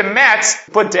used to make the mats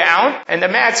put down, and the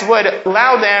mats would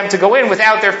allow them to go in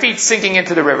without their feet sinking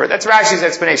into the river. That's Rashi's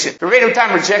explanation. The Rabbeinu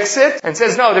Tam rejects it, and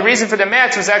says no, the reason for the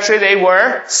mats was actually they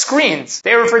were screens.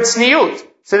 They were for tzniut,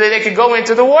 so that they could go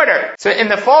into the water. So in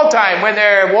the fall time, when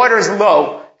their water is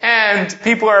low, and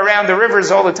people are around the rivers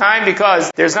all the time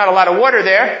because there's not a lot of water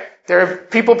there are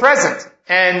people present.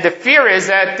 And the fear is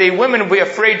that the women will be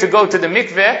afraid to go to the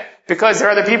mikveh because there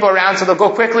are other people around, so they'll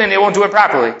go quickly and they won't do it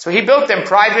properly. So he built them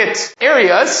private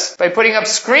areas by putting up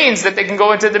screens that they can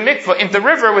go into the mikveh, into the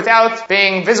river, without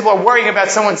being visible or worrying about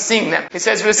someone seeing them. He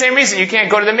says for the same reason you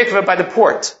can't go to the mikveh by the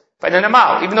port, by the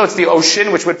Namal. Even though it's the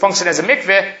ocean, which would function as a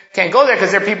mikveh, can't go there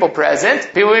because there are people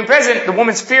present. People being present, the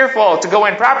woman's fearful to go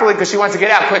in properly because she wants to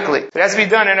get out quickly. It has to be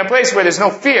done in a place where there's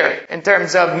no fear in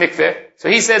terms of mikveh. So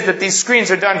he says that these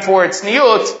screens are done for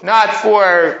tzniut, not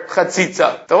for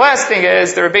chatzitza. The last thing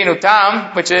is the Rabbeinu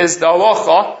Tam, which is the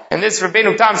halacha. And this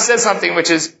Rabbeinu Tam says something which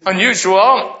is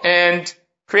unusual, and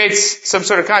creates some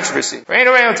sort of controversy.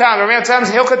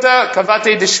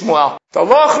 The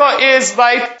halacha is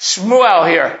like Shmuel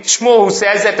here. Shmuel who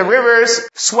says that the rivers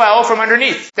swell from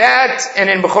underneath. That, and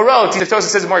in Bechorot, the Tosafot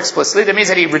says more explicitly, that means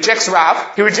that he rejects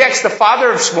Rav, he rejects the father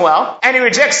of Shmuel, and he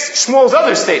rejects Shmuel's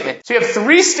other statement. So you have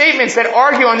three statements that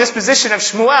argue on this position of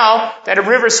Shmuel that a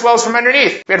river swells from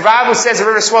underneath. We had Rav who says a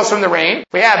river swells from the rain.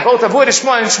 We have both Avud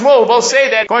and Shmuel who both say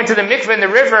that going to the mikveh in the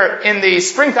river in the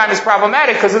springtime is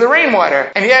problematic because of the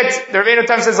rainwater. And yet, the Rebbeinu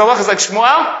Tam says the halacha is like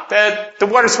Shmuel, that the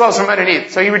water swells from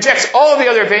underneath. So he rejects all of the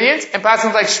other opinions and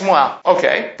passes like Shmuel.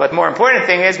 Okay, but more important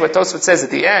thing is what Tosfot says at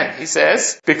the end. He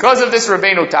says, because of this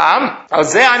Rebbeinu Tam,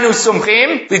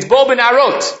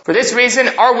 for this reason,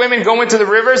 our women go into the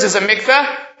rivers as a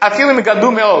mikveh,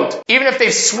 even if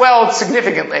they've swelled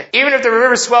significantly. Even if the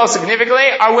river swells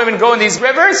significantly, our women go in these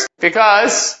rivers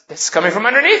because it's coming from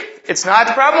underneath. It's not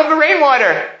the problem of the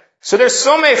rainwater. So there's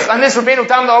somech on this Rebbeinu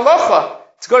Tam the halacha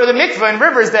to go to the mikveh in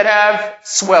rivers that have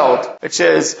swelled, which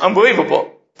is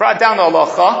unbelievable. Brought down the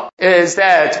halacha is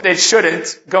that they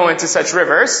shouldn't go into such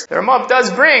rivers. The Ramah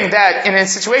does bring that in a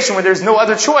situation where there's no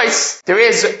other choice, there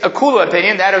is a kula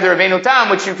opinion, that of the Rebbeinu Tam,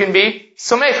 which you can be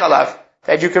somech alav,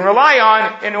 that you can rely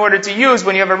on in order to use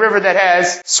when you have a river that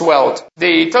has swelled.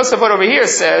 The Tosafot over here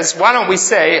says, why don't we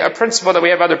say a principle that we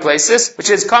have other places, which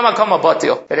is kama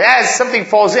batil, that as something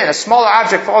falls in, a smaller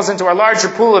object falls into a larger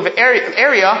pool of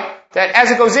area, that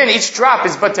as it goes in, each drop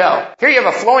is batel. Here you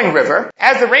have a flowing river.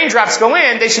 As the raindrops go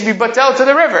in, they should be batel to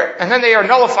the river. And then they are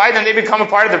nullified and they become a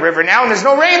part of the river now and there's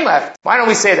no rain left. Why don't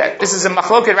we say that? This is a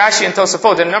machloket Rashi and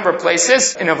Tosafot in a number of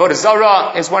places. In Avodah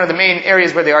Zarah is one of the main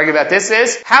areas where they argue about this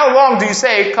is, how long do you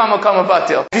say kama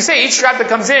batil? If you say each drop that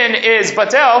comes in is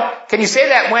batel, can you say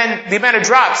that when the amount of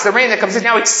drops, the rain that comes in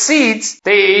now exceeds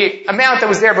the amount that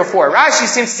was there before? Rashi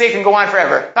seems to say it can go on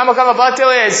forever. Kama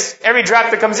batil is every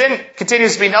drop that comes in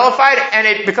continues to be nullified, and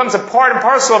it becomes a part and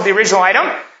parcel of the original item.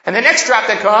 And the next drop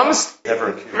that comes,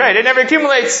 it never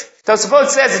accumulates. Tosafot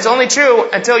says it's only true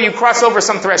until you cross over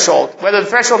some threshold. Whether the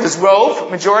threshold is rov,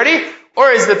 majority,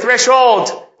 or is the threshold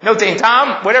notein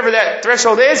tam, whatever that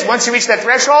threshold is, once you reach that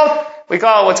threshold, we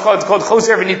call what's called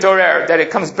choser v'nitorer, that it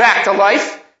comes back to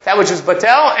life, that which was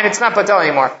batel, and it's not batel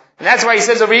anymore. And that's why he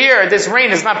says over here, this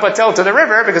rain is not batel to the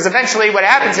river, because eventually what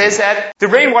happens is that the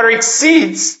rainwater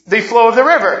exceeds the flow of the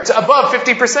river. It's above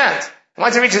 50%.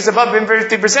 Once it reaches above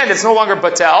 50%, it's no longer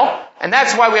batel. And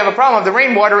that's why we have a problem of the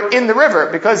rainwater in the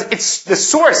river, because it's the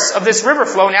source of this river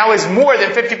flow now is more than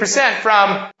 50%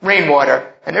 from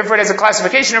rainwater. And therefore it has a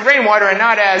classification of rainwater and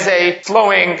not as a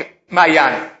flowing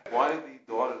mayan. Why the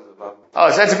daughters of Abu? Oh,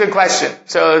 so that's a good question.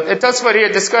 So it does what here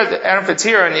discuss, I don't know if it's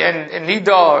here in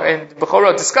Nidal and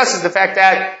Bechorot discusses the fact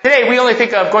that today we only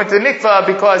think of going to the mikvah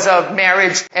because of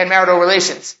marriage and marital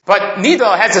relations. But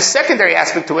Nidal has a secondary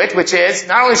aspect to it, which is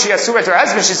not only she has surah to her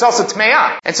husband, she's also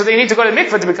tmeah. And so they need to go to the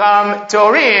mikvah to become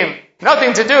teorim.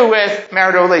 Nothing to do with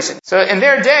marital relations. So in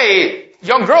their day,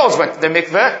 young girls went to the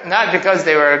mikveh, not because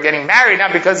they were getting married,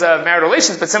 not because of marital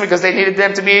relations, but simply because they needed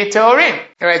them to be teorim.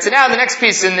 Alright, so now the next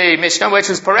piece in the Mishnah, which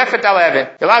was parefet al even.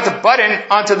 You're allowed to button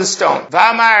onto the stone.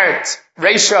 V'amart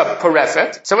reisha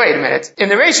parefet. So wait a minute. In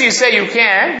the reisha you say you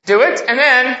can do it, and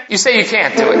then you say you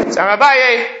can't do it. So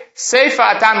Rabaye,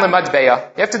 Seifa atan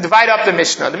lemadbeya. You have to divide up the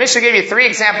Mishnah. The Mishnah gave you 3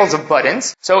 examples of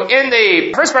buttons. So in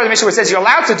the first part of the Mishnah where it says you're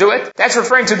allowed to do it, that's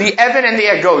referring to the even and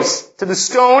the egos, to the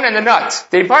stone and the nut.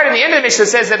 The part in the end of the Mishnah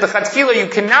says that the chatkila you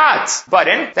cannot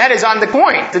button, that is on the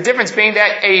coin. The difference being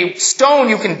that a stone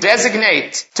you can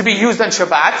designate to be used on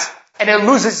Shabbat, and it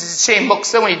loses its shem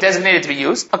muksa when you designate it to be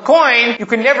used. A coin, you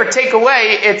can never take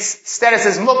away its status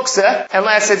as muksa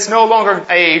unless it's no longer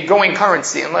a going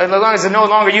currency. As long as it's no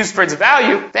longer used for its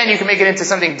value, then you can make it into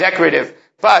something decorative.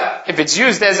 But if it's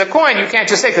used as a coin, you can't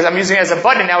just say, because I'm using it as a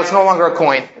button, now it's no longer a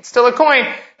coin. It's still a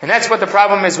coin. And that's what the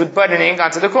problem is with buttoning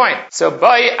onto the coin. So,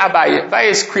 Bai Abaye. Bai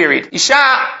is queried. Isha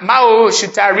ma'u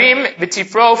shitarim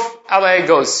v'tifrof ala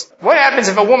egos. What happens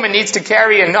if a woman needs to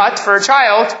carry a nut for a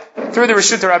child through the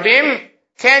Reshut Rabim?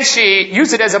 Can she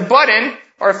use it as a button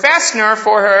or a fastener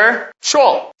for her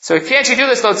shawl? So can't she do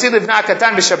this? Lo tzil livna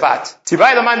katan b'Shabbat.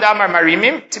 Tibai laman damar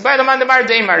marimim. Tibai laman damar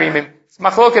deim marimim.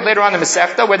 Machloket later on in the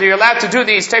Masechta, whether you're allowed to do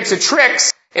these types of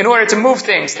tricks in order to move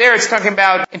things. There it's talking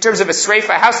about, in terms of a sreifa,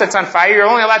 a house that's on fire, you're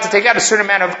only allowed to take out a certain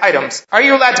amount of items. Are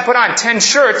you allowed to put on 10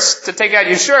 shirts to take out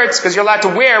your shirts? Because you're allowed to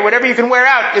wear, whatever you can wear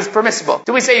out is permissible.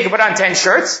 Do we say you can put on 10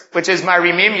 shirts, which is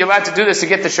marimim, you're allowed to do this to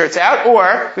get the shirts out?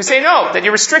 Or we say no, that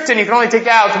you're restricted, you can only take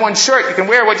out 1 shirt, you can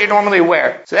wear what you normally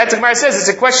wear. So that's what Gemara says, it's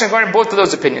a question according to both of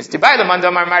those opinions.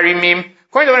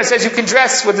 According to when it says you can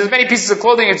dress with as many pieces of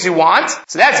clothing as you want,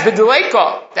 so that's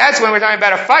b'deleko. That's when we're talking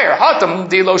about a fire. Hatam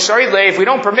di lo shari le. If we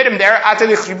don't permit him there,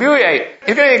 he's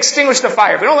going to extinguish the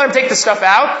fire. If we don't let him take the stuff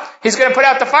out, he's going to put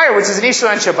out the fire, which is an Isha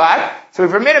on Shabbat. So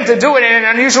we permit him to do it in an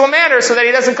unusual manner so that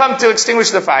he doesn't come to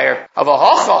extinguish the fire. Of a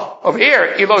hocha, over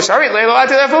here, ilo shari le lo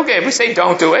if we say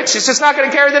don't do it, she's just not going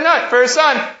to carry the nut for her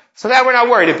son. So that we're not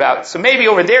worried about. So maybe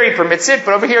over there he permits it,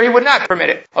 but over here he would not permit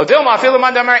it. Even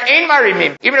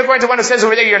according to one who says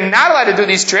over there you're not allowed to do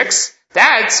these tricks,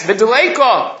 that's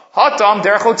b'deleko. Hatam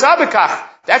derech hotzah.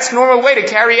 That's normal way to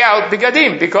carry out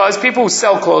bigadim, because people who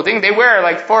sell clothing, they wear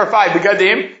like 4 or 5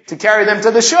 bigadim to carry them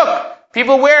to the shuk.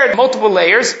 People wear multiple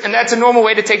layers, and that's a normal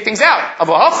way to take things out.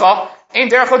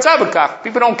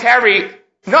 People don't carry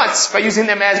nuts by using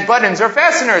them as buttons or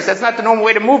fasteners. That's not the normal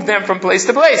way to move them from place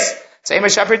to place.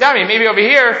 Maybe over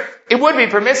here, it would be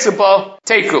permissible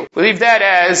teku. We'll leave that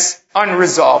as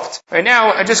unresolved. Right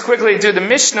now, I just quickly do the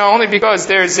Mishnah only because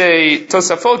there's a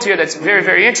Tosafot here that's very,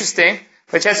 very interesting,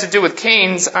 which has to do with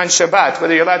canes on Shabbat,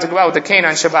 whether you're allowed to go out with a cane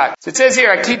on Shabbat. So it says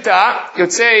here, Akita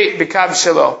yotzei bikav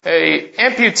shelo. A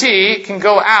amputee can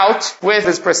go out with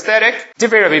his prosthetic.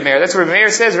 Divrei Rabbi Meir. That's what Rabbi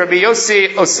Meir says. Rabbi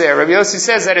Yossi oser. Rabbi Yossi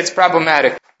says that it's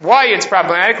problematic. Why it's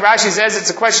problematic? Rashi says it's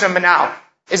a question of manal.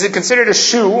 Is it considered a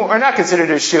shoe or not considered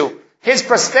a shoe? His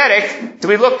prosthetic, do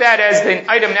we look at as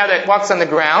the item now that walks on the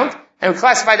ground, and we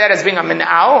classify that as being a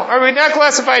minau, or we not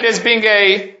classify it as being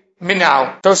a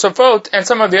minau? Tosafot and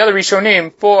some of the other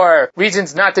Rishonim, for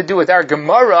reasons not to do with our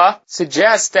Gemara,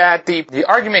 suggest that the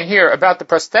argument here about the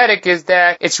prosthetic is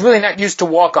that it's really not used to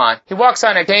walk on. He walks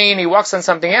on a cane, he walks on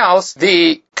something else.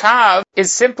 The kav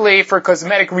is simply for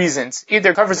cosmetic reasons.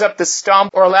 Either covers up the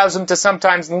stump or allows him to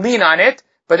sometimes lean on it,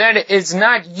 but then it's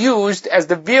not used as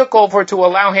the vehicle to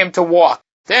allow him to walk.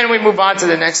 Then we move on to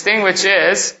the next thing, which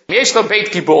is yesh lo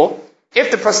beit kibul.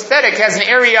 If the prosthetic has an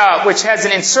area which has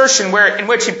an insertion in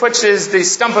which he puts the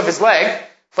stump of his leg,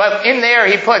 but in there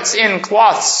he puts in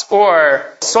cloths or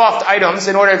soft items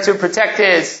in order to protect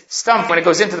his stump when it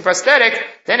goes into the prosthetic,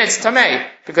 then it's tamei,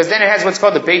 because then it has what's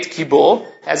called the beit kibul,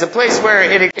 as a place where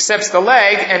it accepts the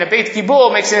leg, and a beit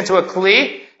kibul makes it into a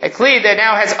kli that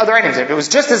now has other items. If it was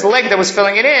just his leg that was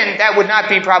filling it in, that would not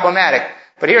be problematic.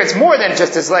 But here it's more than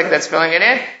just his leg that's filling it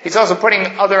in. He's also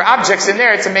putting other objects in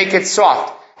there to make it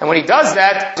soft. And when he does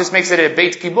that, it just makes it a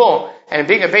beit kibul. And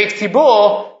being a beit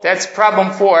kibul, that's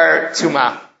problem for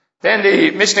tuma. Then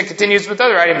the Mishnah continues with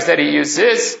other items that he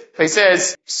uses. He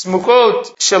says,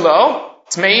 smukot shelo,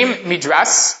 tmeim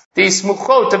midras. The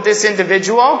smukot of this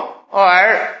individual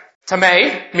are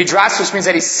tamei, midras, which means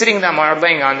that he's sitting them or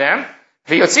laying on them.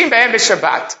 And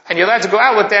you're allowed to go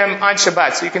out with them on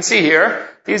Shabbat. So you can see here,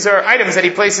 these are items that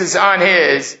he places on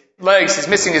his legs. He's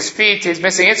missing his feet, he's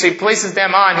missing it, so he places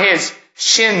them on his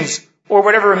shins or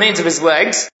whatever remains of his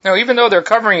legs. Now, even though they're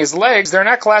covering his legs, they're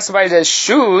not classified as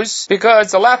shoes because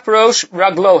the lafrosh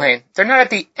raglohen. They're not at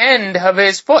the end of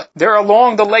his foot. They're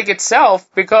along the leg itself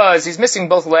because he's missing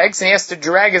both legs and he has to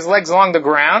drag his legs along the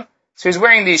ground. So he's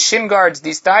wearing these shin guards,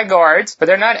 these thigh guards, but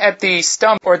they're not at the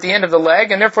stump or at the end of the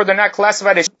leg, and therefore they're not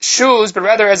classified as shoes, but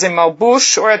rather as a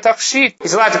malbush or a tafshit.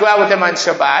 He's allowed to go out with them on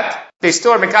Shabbat. They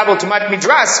store mikabel tumat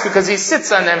midras because he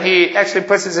sits on them. He actually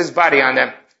puts his body on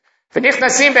them. And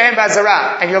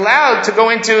you're allowed to go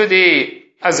into the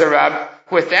azarab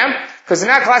with them because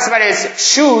they're not classified as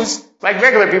shoes like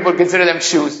regular people consider them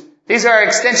shoes. These are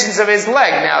extensions of his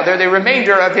leg now. They're the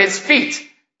remainder of his feet.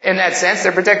 In that sense,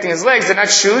 they're protecting his legs. They're not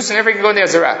shoes, and never can go in the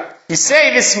azarah. You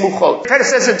say this smuchot,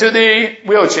 predecessor to the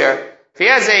wheelchair. If he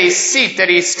has a seat that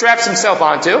he straps himself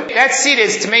onto, that seat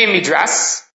is tmei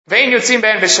midras. Vein yotzim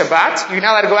ben b'Shabbat. You're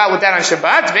not allowed to go out with that on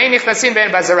Shabbat. Vein nichnasim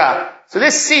ben b'azarah. So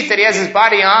this seat that he has his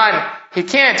body on, he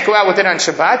can't go out with it on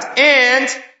Shabbat, and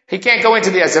he can't go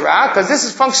into the azarah because this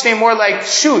is functioning more like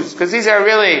shoes, because these are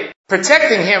really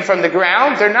protecting him from the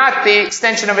ground. They're not the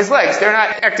extension of his legs. They're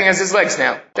not acting as his legs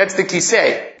now. That's the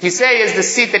kisei. Kisei is the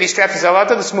seat that he straps himself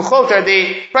onto. The smuchot are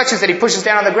the crutches that he pushes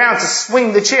down on the ground to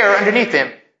swing the chair underneath him.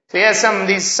 So he has some of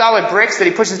these solid bricks that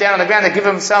he pushes down on the ground that give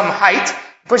him some height.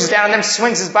 He pushes down on them,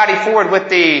 swings his body forward with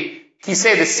the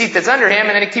kisei, the seat that's under him,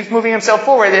 and then he keeps moving himself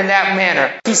forward in that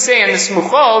manner. Kisei and the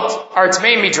smuchot are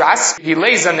tmei midras. He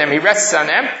lays on them, he rests on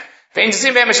them. You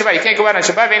can't go out on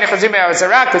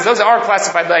Shabbat because those are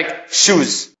classified like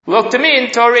shoes. Look to me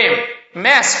in Torim.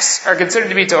 Masks are considered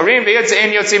to be Torim. You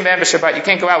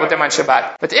can't go out with them on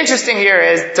Shabbat. But the interesting here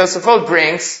is Tosafot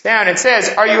brings down and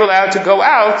says, are you allowed to go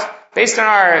out based on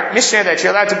our Mishnah that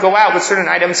you're allowed to go out with certain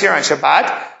items here on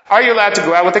Shabbat? Are you allowed to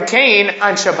go out with a cane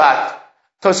on Shabbat?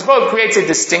 Tosafot creates a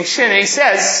distinction and he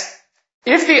says,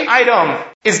 if the item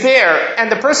is there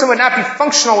and the person would not be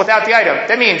functional without the item,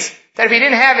 that means that if he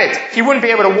didn't have it, he wouldn't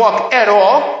be able to walk at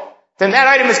all, then that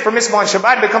item is permissible on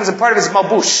Shabbat, it becomes a part of his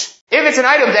malbush. If it's an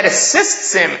item that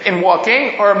assists him in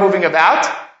walking or moving about,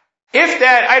 if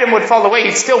that item would fall away,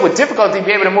 he'd still with difficulty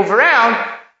be able to move around,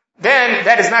 then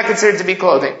that is not considered to be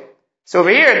clothing. So over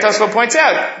here, Tosfot points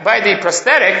out, by the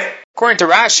prosthetic, according to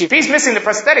Rashi, if he's missing the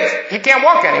prosthetic, he can't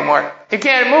walk anymore. He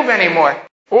can't move anymore.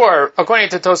 Or, according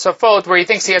to Tosafot, where he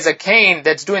thinks he has a cane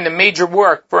that's doing the major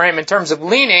work for him in terms of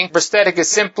leaning, prosthetic is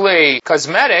simply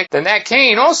cosmetic, then that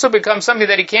cane also becomes something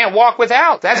that he can't walk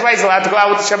without. That's why he's allowed to go out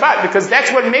with the Shabbat, because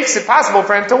that's what makes it possible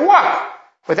for him to walk.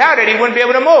 Without it, he wouldn't be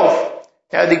able to move.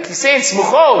 Now, the Kisei and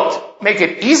Smuchot make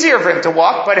it easier for him to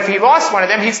walk, but if he lost one of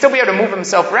them, he'd still be able to move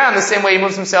himself around the same way he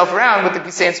moves himself around with the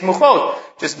Kisei and Smuchot.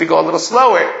 Just if he go a little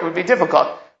slower, it would be difficult.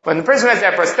 But the person who has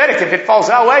that prosthetic, if it falls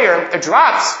away or it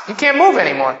drops, he can't move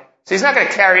anymore. So he's not going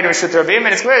to carry it to Reshut Rabim, and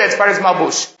it's clear that's part of his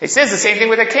malbush. It says the same thing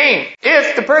with a cane.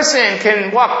 If the person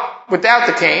can walk without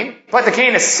the cane, but the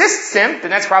cane assists him,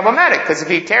 then that's problematic, because if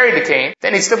he carried the cane,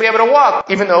 then he'd still be able to walk,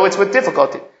 even though it's with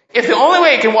difficulty. If the only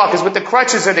way he can walk is with the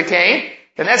crutches or the cane,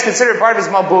 then that's considered part of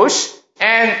his malbush,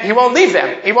 and he won't leave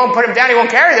them. He won't put them down, he won't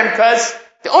carry them, because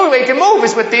the only way he can move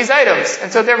is with these items,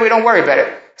 and so therefore we don't worry about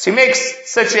it. So he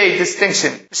makes such a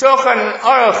distinction. Shulchan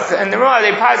Aruch and the Rah,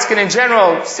 they Paskin in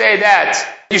general say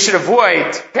that you should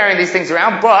avoid carrying these things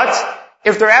around, but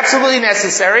if they're absolutely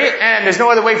necessary and there's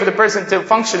no other way for the person to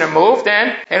function or move,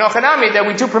 then in Ochanami that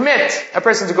we do permit a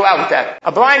person to go out with that.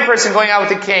 A blind person going out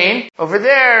with a cane, over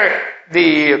there,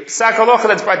 the Sakalocha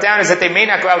that's brought down is that they may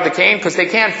not go out with the cane because they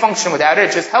can't function without it.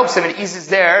 It just helps them and eases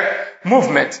their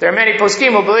movement. There are many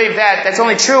poskim who believe that that's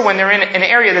only true when they're in an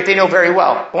area that they know very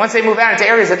well. But once they move out into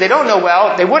areas that they don't know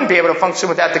well, they wouldn't be able to function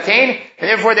without the cane, and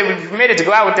therefore they would be permitted to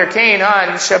go out with their cane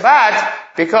on Shabbat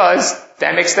because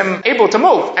that makes them able to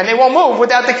move. And they won't move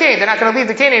without the cane. They're not going to leave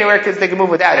the cane anywhere because they can move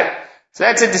without it. So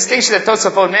that's a distinction that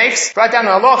Tosafot makes, brought down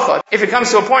in Halacha. If it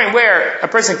comes to a point where a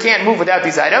person can't move without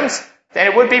these items, then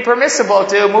it would be permissible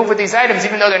to move with these items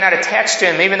even though they're not attached to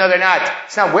him, even though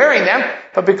he's not wearing them,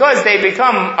 but because they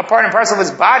become a part and parcel of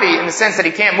his body in the sense that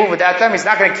he can't move without them, he's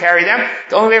not going to carry them.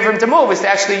 The only way for him to move is to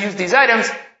actually use these items.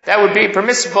 That would be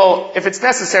permissible if it's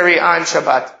necessary on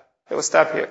Shabbat. We'll stop here.